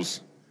disciples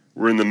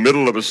were in the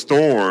middle of a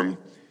storm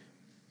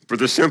for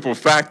the simple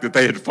fact that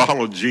they had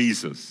followed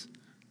Jesus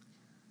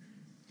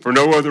for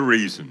no other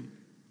reason.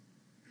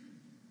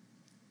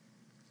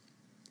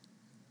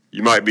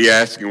 You might be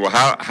asking, well,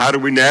 how do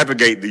we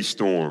navigate these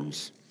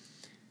storms?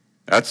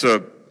 That's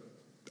a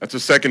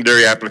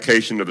secondary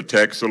application of the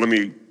text, so let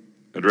me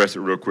address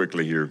it real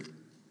quickly here.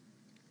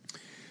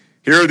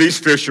 Here are these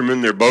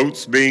fishermen, their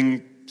boats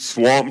being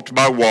swamped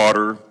by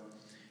water,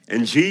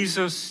 and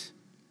Jesus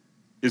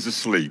is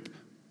asleep.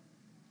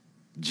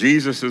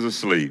 Jesus is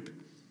asleep.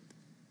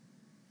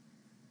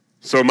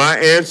 So my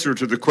answer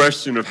to the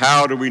question of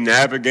how do we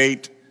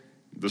navigate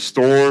the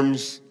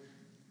storms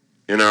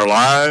in our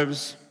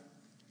lives,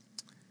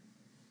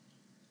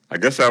 I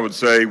guess I would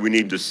say we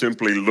need to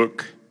simply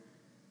look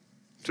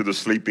to the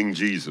sleeping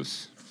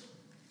Jesus.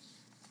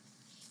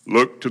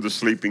 Look to the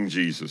sleeping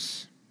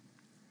Jesus.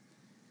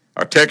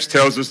 Our text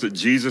tells us that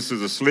Jesus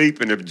is asleep,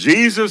 and if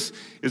Jesus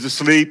is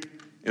asleep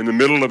in the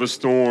middle of a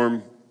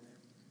storm,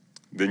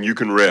 then you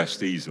can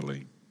rest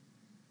easily.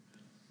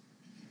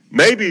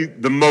 Maybe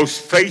the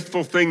most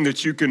faithful thing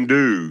that you can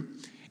do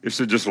is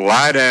to just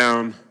lie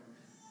down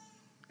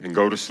and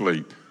go to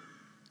sleep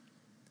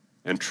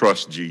and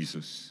trust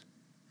Jesus.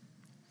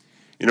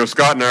 You know,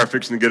 Scott and I are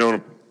fixing to get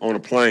on a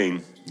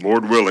plane,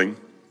 Lord willing.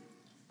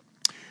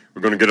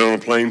 We're going to get on a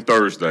plane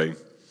Thursday.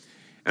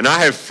 And I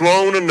have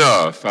flown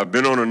enough, I've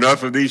been on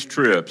enough of these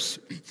trips,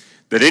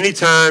 that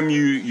anytime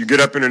you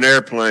get up in an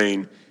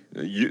airplane,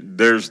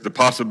 there's the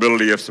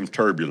possibility of some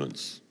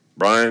turbulence.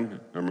 Brian,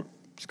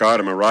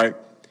 Scott, am I right?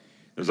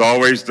 There's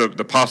always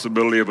the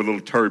possibility of a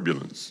little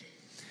turbulence.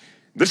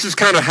 This is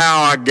kind of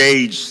how I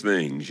gauge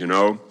things, you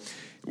know.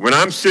 When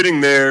I'm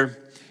sitting there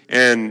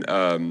and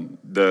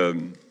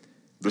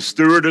the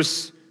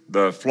stewardess,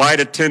 the flight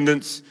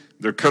attendants,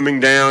 they're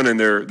coming down and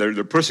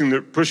they're pushing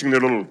their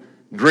little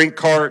drink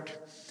cart,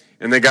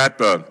 and they got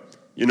the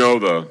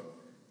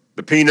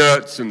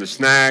peanuts and the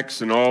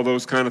snacks and all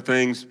those kind of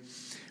things.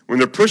 When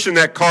they're pushing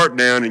that cart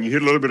down and you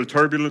hit a little bit of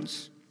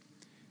turbulence,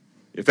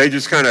 if they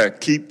just kind of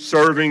keep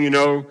serving,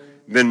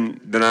 then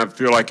I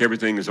feel like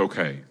everything is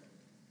okay.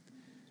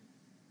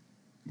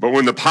 But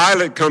when the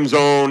pilot comes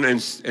on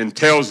and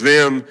tells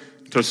them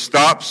to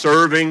stop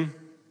serving,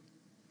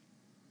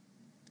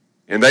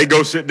 and they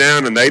go sit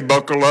down and they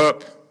buckle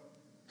up,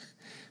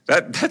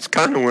 that's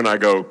kind of when I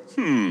go,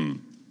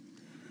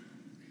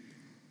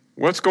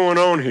 what's going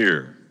on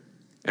here?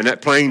 And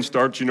that plane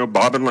starts,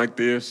 bobbing like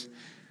this.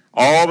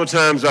 All the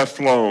times I've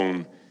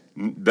flown,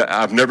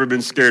 I've never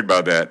been scared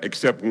by that,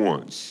 except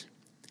once.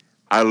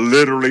 I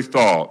literally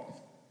thought,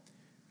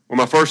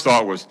 my first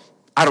thought was,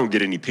 I don't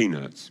get any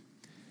peanuts.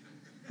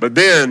 But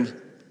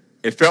then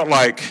it felt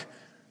like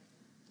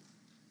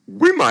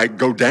we might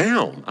go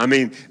down. I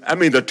mean,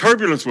 the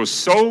turbulence was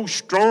so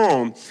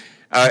strong.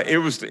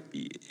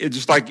 It's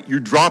just like you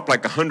drop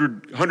like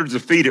hundreds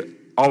of feet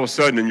all of a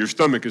sudden, and your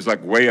stomach is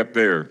like way up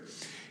there.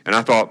 And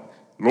I thought,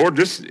 Lord,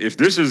 if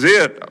this is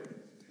it,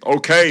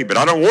 okay, but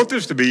I don't want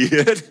this to be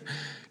it.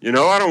 I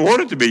don't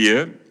want it to be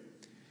it.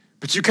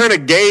 But you kind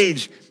of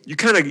gauge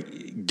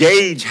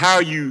how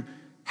you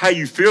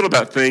feel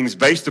about things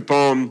based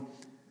upon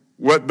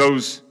what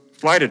those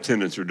flight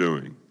attendants are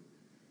doing.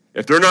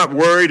 If they're not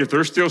worried, if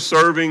they're still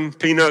serving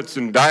peanuts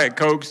and Diet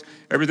Cokes,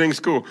 everything's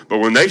cool. But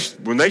when they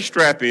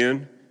strap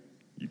in,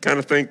 you kind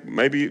of think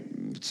maybe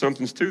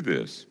something's to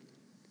this.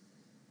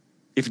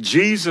 If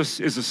Jesus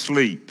is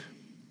asleep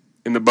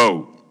in the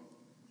boat,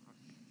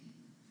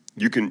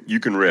 you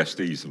can rest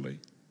easily.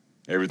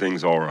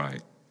 Everything's all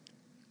right.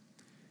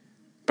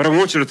 But I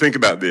want you to think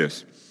about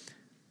this.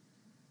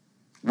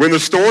 When the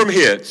storm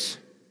hits,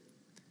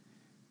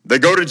 they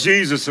go to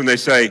Jesus and they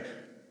say,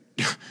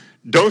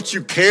 don't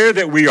you care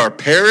that we are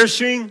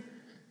perishing?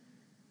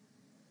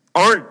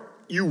 Aren't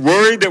you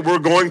worried that we're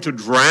going to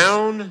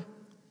drown?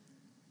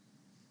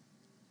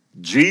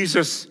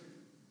 Jesus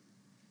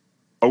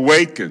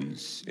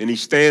awakens and he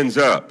stands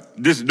up.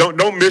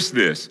 Don't miss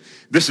this.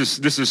 This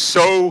is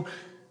so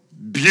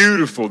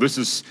beautiful. This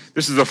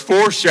is a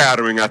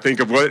foreshadowing, I think,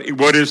 of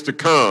what is to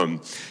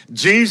come.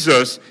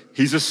 Jesus,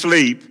 he's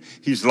asleep.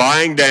 He's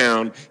lying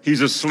down.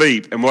 He's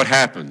asleep. And what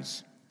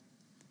happens?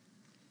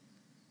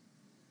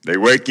 They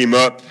wake him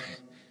up.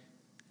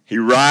 He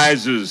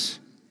rises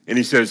and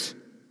he says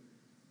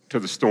to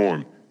the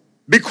storm,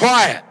 be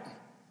quiet,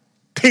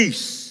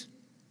 peace,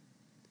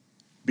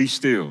 be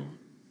still.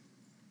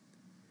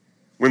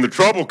 When the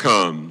trouble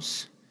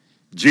comes,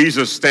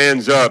 Jesus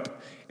stands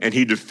up and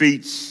he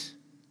defeats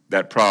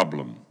that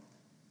problem.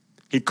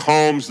 He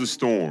calms the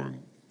storm.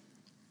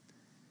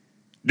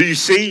 Do you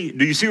see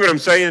what I'm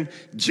saying?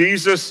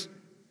 Jesus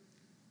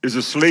is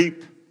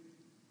asleep,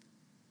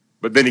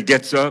 but then he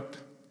gets up.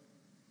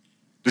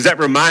 Does that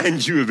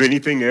remind you of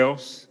anything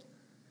else?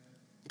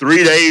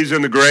 3 days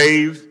in the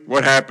grave,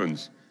 what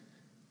happens?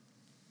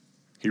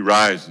 He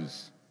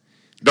rises.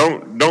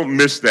 Don't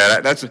miss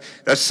that.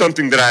 That's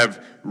something that I've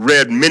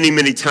read many,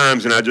 many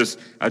times, and I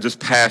just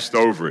passed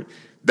over it.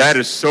 That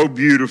is so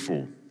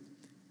beautiful.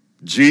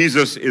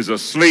 Jesus is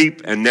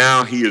asleep, and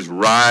now he's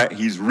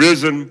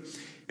risen,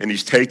 and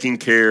he's taking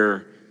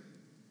care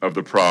of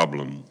the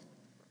problem.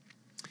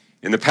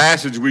 In the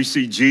passage, we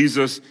see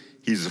Jesus,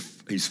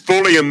 he's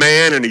fully a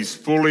man, and he's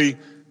fully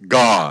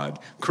God.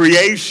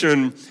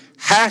 Creation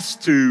has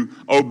to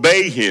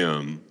obey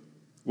him.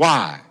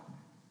 Why?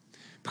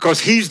 Because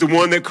he's the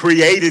one that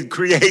created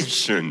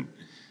creation.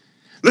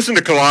 Listen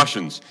to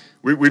Colossians.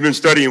 We've been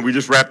studying, we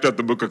just wrapped up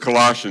the book of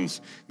Colossians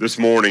this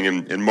morning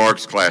in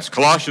Mark's class.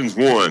 Colossians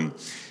 1,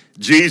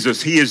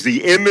 Jesus, he is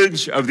the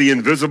image of the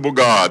invisible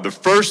God, the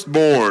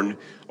firstborn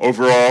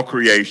over all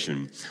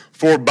creation.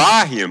 For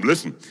by him,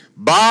 listen,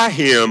 by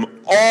him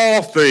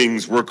all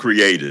things were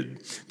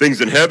created. Things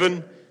in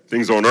heaven,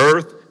 things on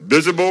earth,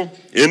 visible,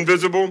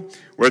 invisible,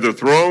 whether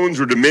thrones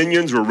or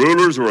dominions or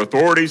rulers or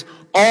authorities,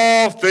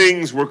 all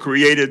things were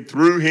created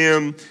through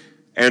him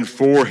and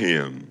for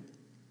him.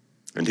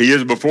 And he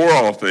is before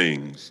all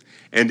things,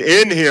 and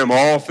in him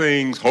all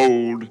things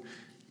hold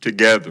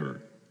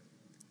together.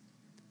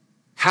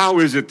 How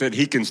is it that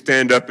he can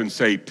stand up and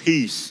say,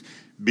 peace,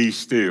 be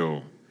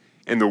still,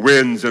 and the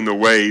winds and the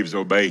waves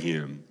obey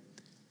him?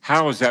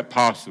 How is that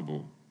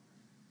possible?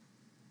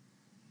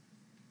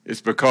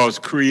 It's because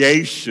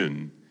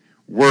creation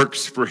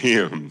works for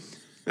him,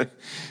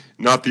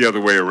 not the other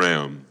way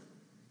around.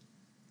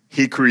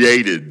 He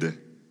created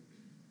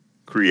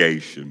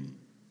creation.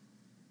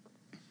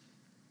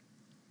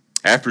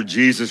 After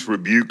Jesus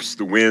rebukes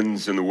the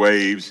winds and the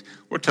waves,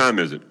 what time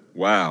is it?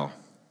 Wow.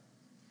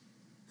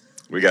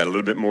 We got a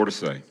little bit more to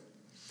say.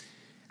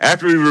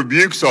 After he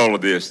rebukes all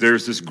of this,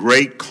 there's this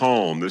great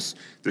calm, this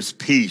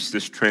peace,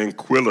 this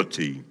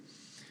tranquility.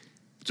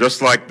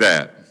 Just like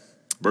that.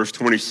 Verse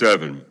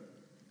 27.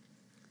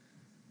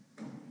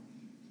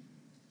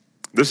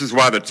 This is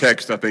why the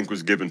text, I think,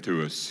 was given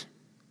to us.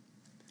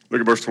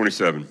 Look at verse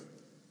 27.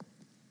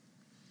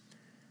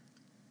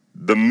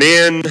 The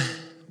men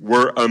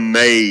were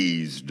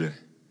amazed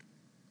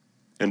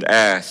and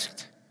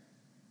asked,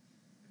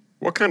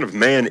 what kind of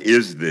man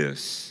is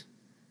this?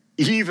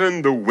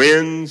 Even the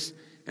winds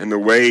and the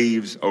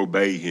waves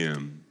obey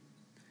him.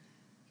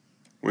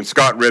 When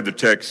Scott read the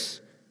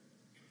text,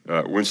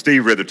 when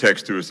Steve read the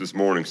text to us this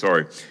morning,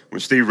 when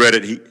Steve read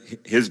it,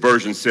 his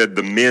version said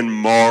the men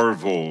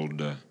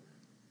marveled.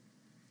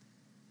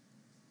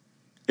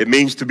 It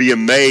means to be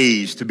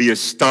amazed, to be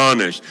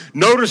astonished.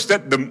 Notice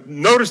that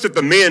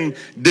the men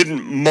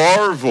didn't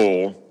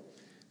marvel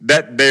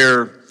that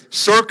their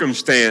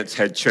circumstance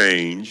had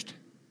changed.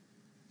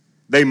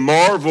 They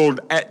marveled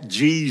at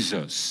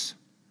Jesus.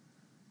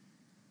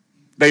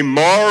 They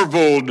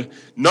marveled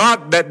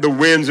not that the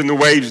winds and the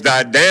waves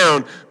died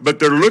down, but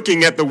they're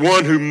looking at the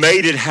one who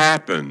made it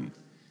happen.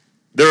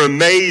 They're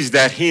amazed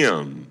at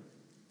him,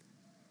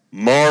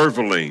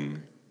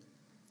 marveling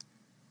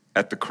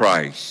at the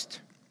Christ.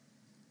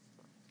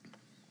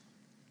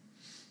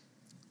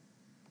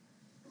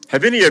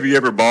 Have any of you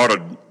ever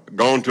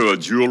gone to a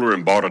jeweler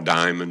and bought a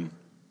diamond?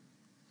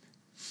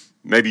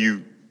 Maybe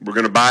you were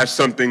going to buy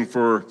something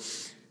for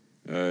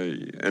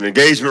an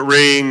engagement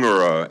ring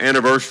or an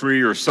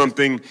anniversary or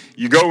something.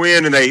 You go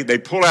in and they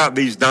pull out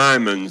these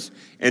diamonds,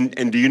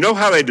 and do you know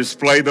how they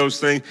display those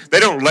things?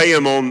 They don't lay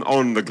them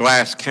on the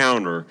glass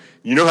counter.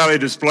 You know how they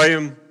display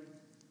them?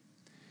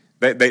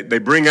 They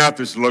bring out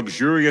this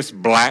luxurious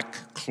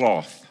black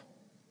cloth,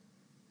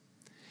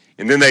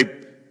 and then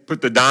they put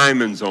the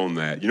diamonds on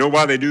that. You know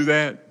why they do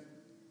that?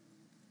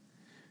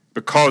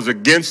 Because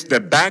against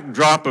the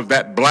backdrop of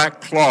that black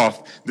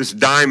cloth, this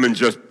diamond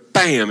just,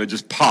 bam, it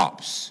just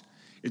pops.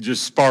 It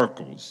just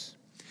sparkles.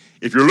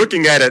 If you're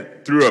looking at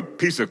it through a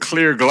piece of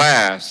clear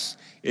glass,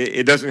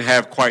 it doesn't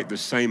have quite the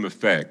same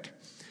effect.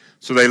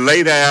 So they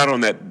lay that out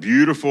on that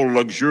beautiful,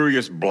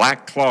 luxurious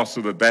black cloth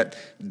so that that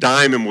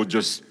diamond will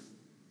just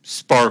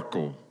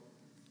sparkle,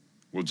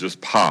 will just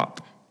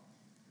pop.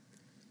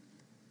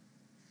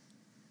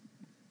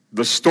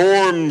 The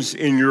storms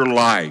in your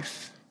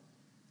life,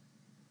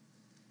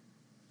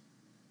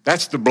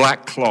 that's the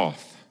black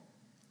cloth.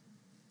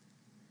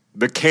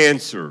 The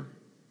cancer,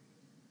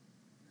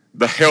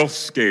 the health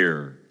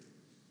scare,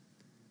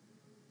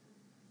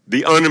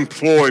 the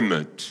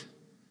unemployment,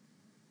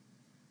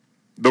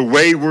 the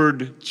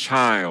wayward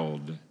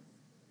child.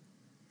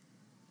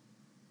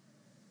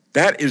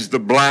 That is the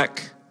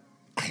black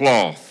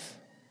cloth,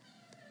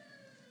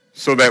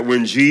 so that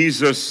when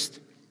Jesus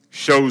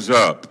shows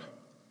up,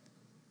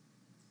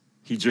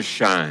 he just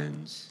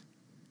shines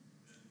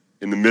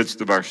in the midst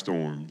of our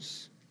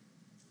storms.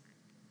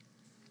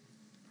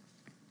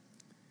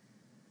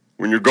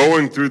 When you're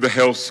going through the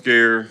health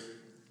scare,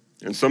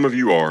 and some of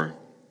you are,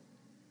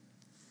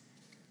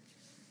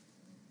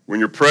 when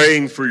you're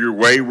praying for your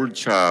wayward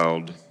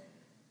child,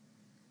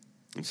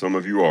 and some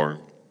of you are,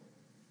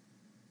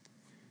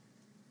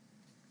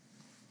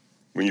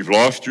 when you've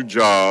lost your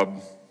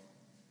job,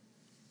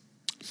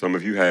 some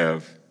of you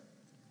have,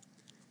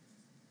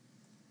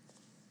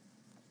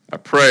 I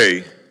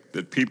pray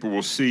that people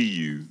will see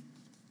you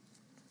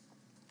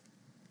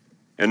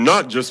and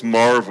not just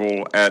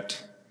marvel at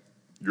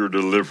your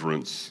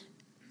deliverance,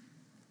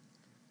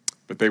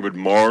 but they would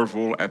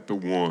marvel at the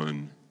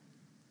one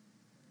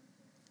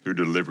who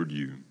delivered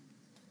you.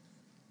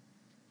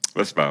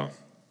 Let's bow.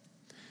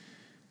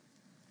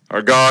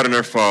 Our God and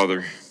our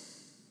Father,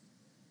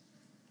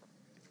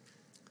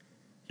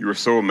 you are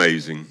so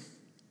amazing.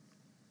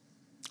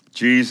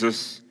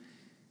 Jesus,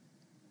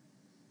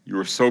 you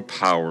are so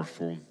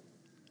powerful.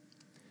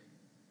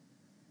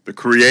 The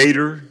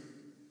Creator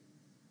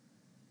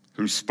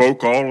who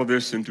spoke all of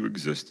this into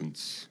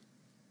existence.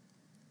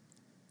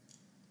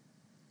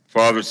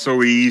 Father, it's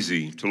so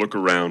easy to look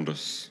around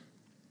us,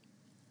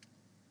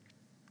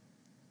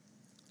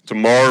 to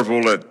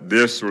marvel at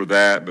this or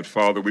that, but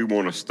Father, we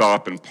want to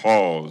stop and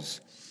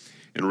pause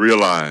and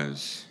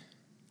realize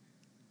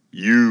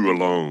you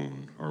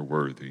alone are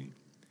worthy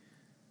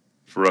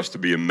for us to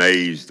be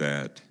amazed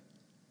at,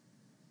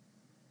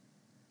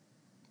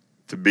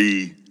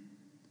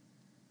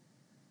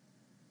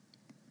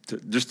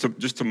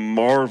 just to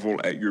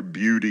marvel at your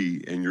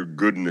beauty and your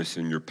goodness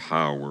and your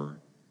power.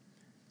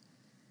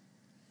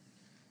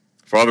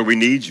 Father, we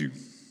need you.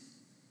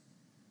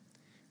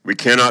 We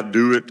cannot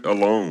do it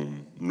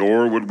alone,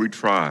 nor would we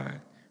try,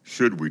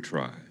 should we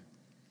try.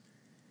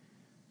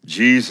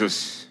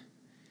 Jesus,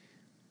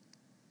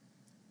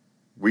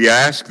 we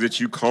ask that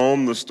you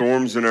calm the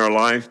storms in our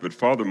life, but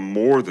Father,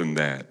 more than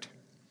that,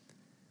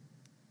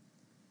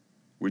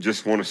 we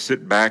just want to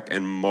sit back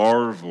and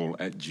marvel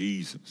at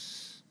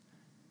Jesus.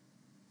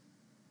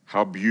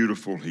 How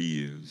beautiful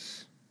he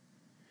is.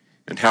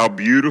 And how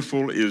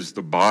beautiful is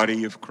the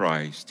body of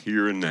Christ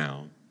here and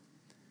now.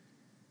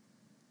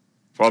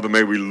 Father,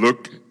 may we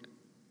look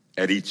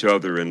at each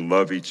other and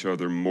love each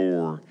other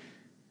more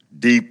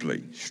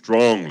deeply,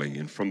 strongly,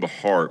 and from the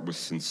heart with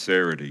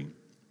sincerity,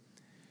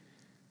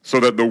 so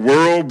that the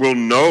world will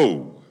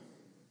know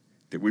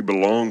that we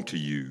belong to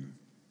you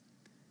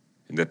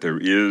and that there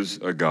is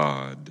a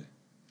God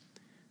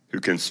who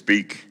can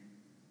speak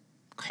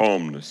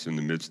calmness in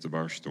the midst of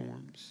our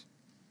storms.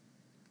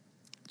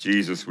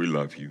 Jesus, we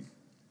love you.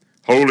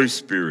 Holy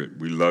Spirit,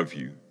 we love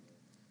you.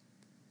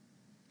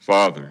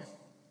 Father,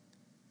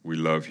 we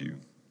love you.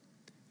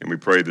 And we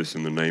pray this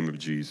in the name of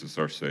Jesus,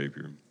 our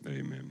Savior.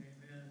 Amen.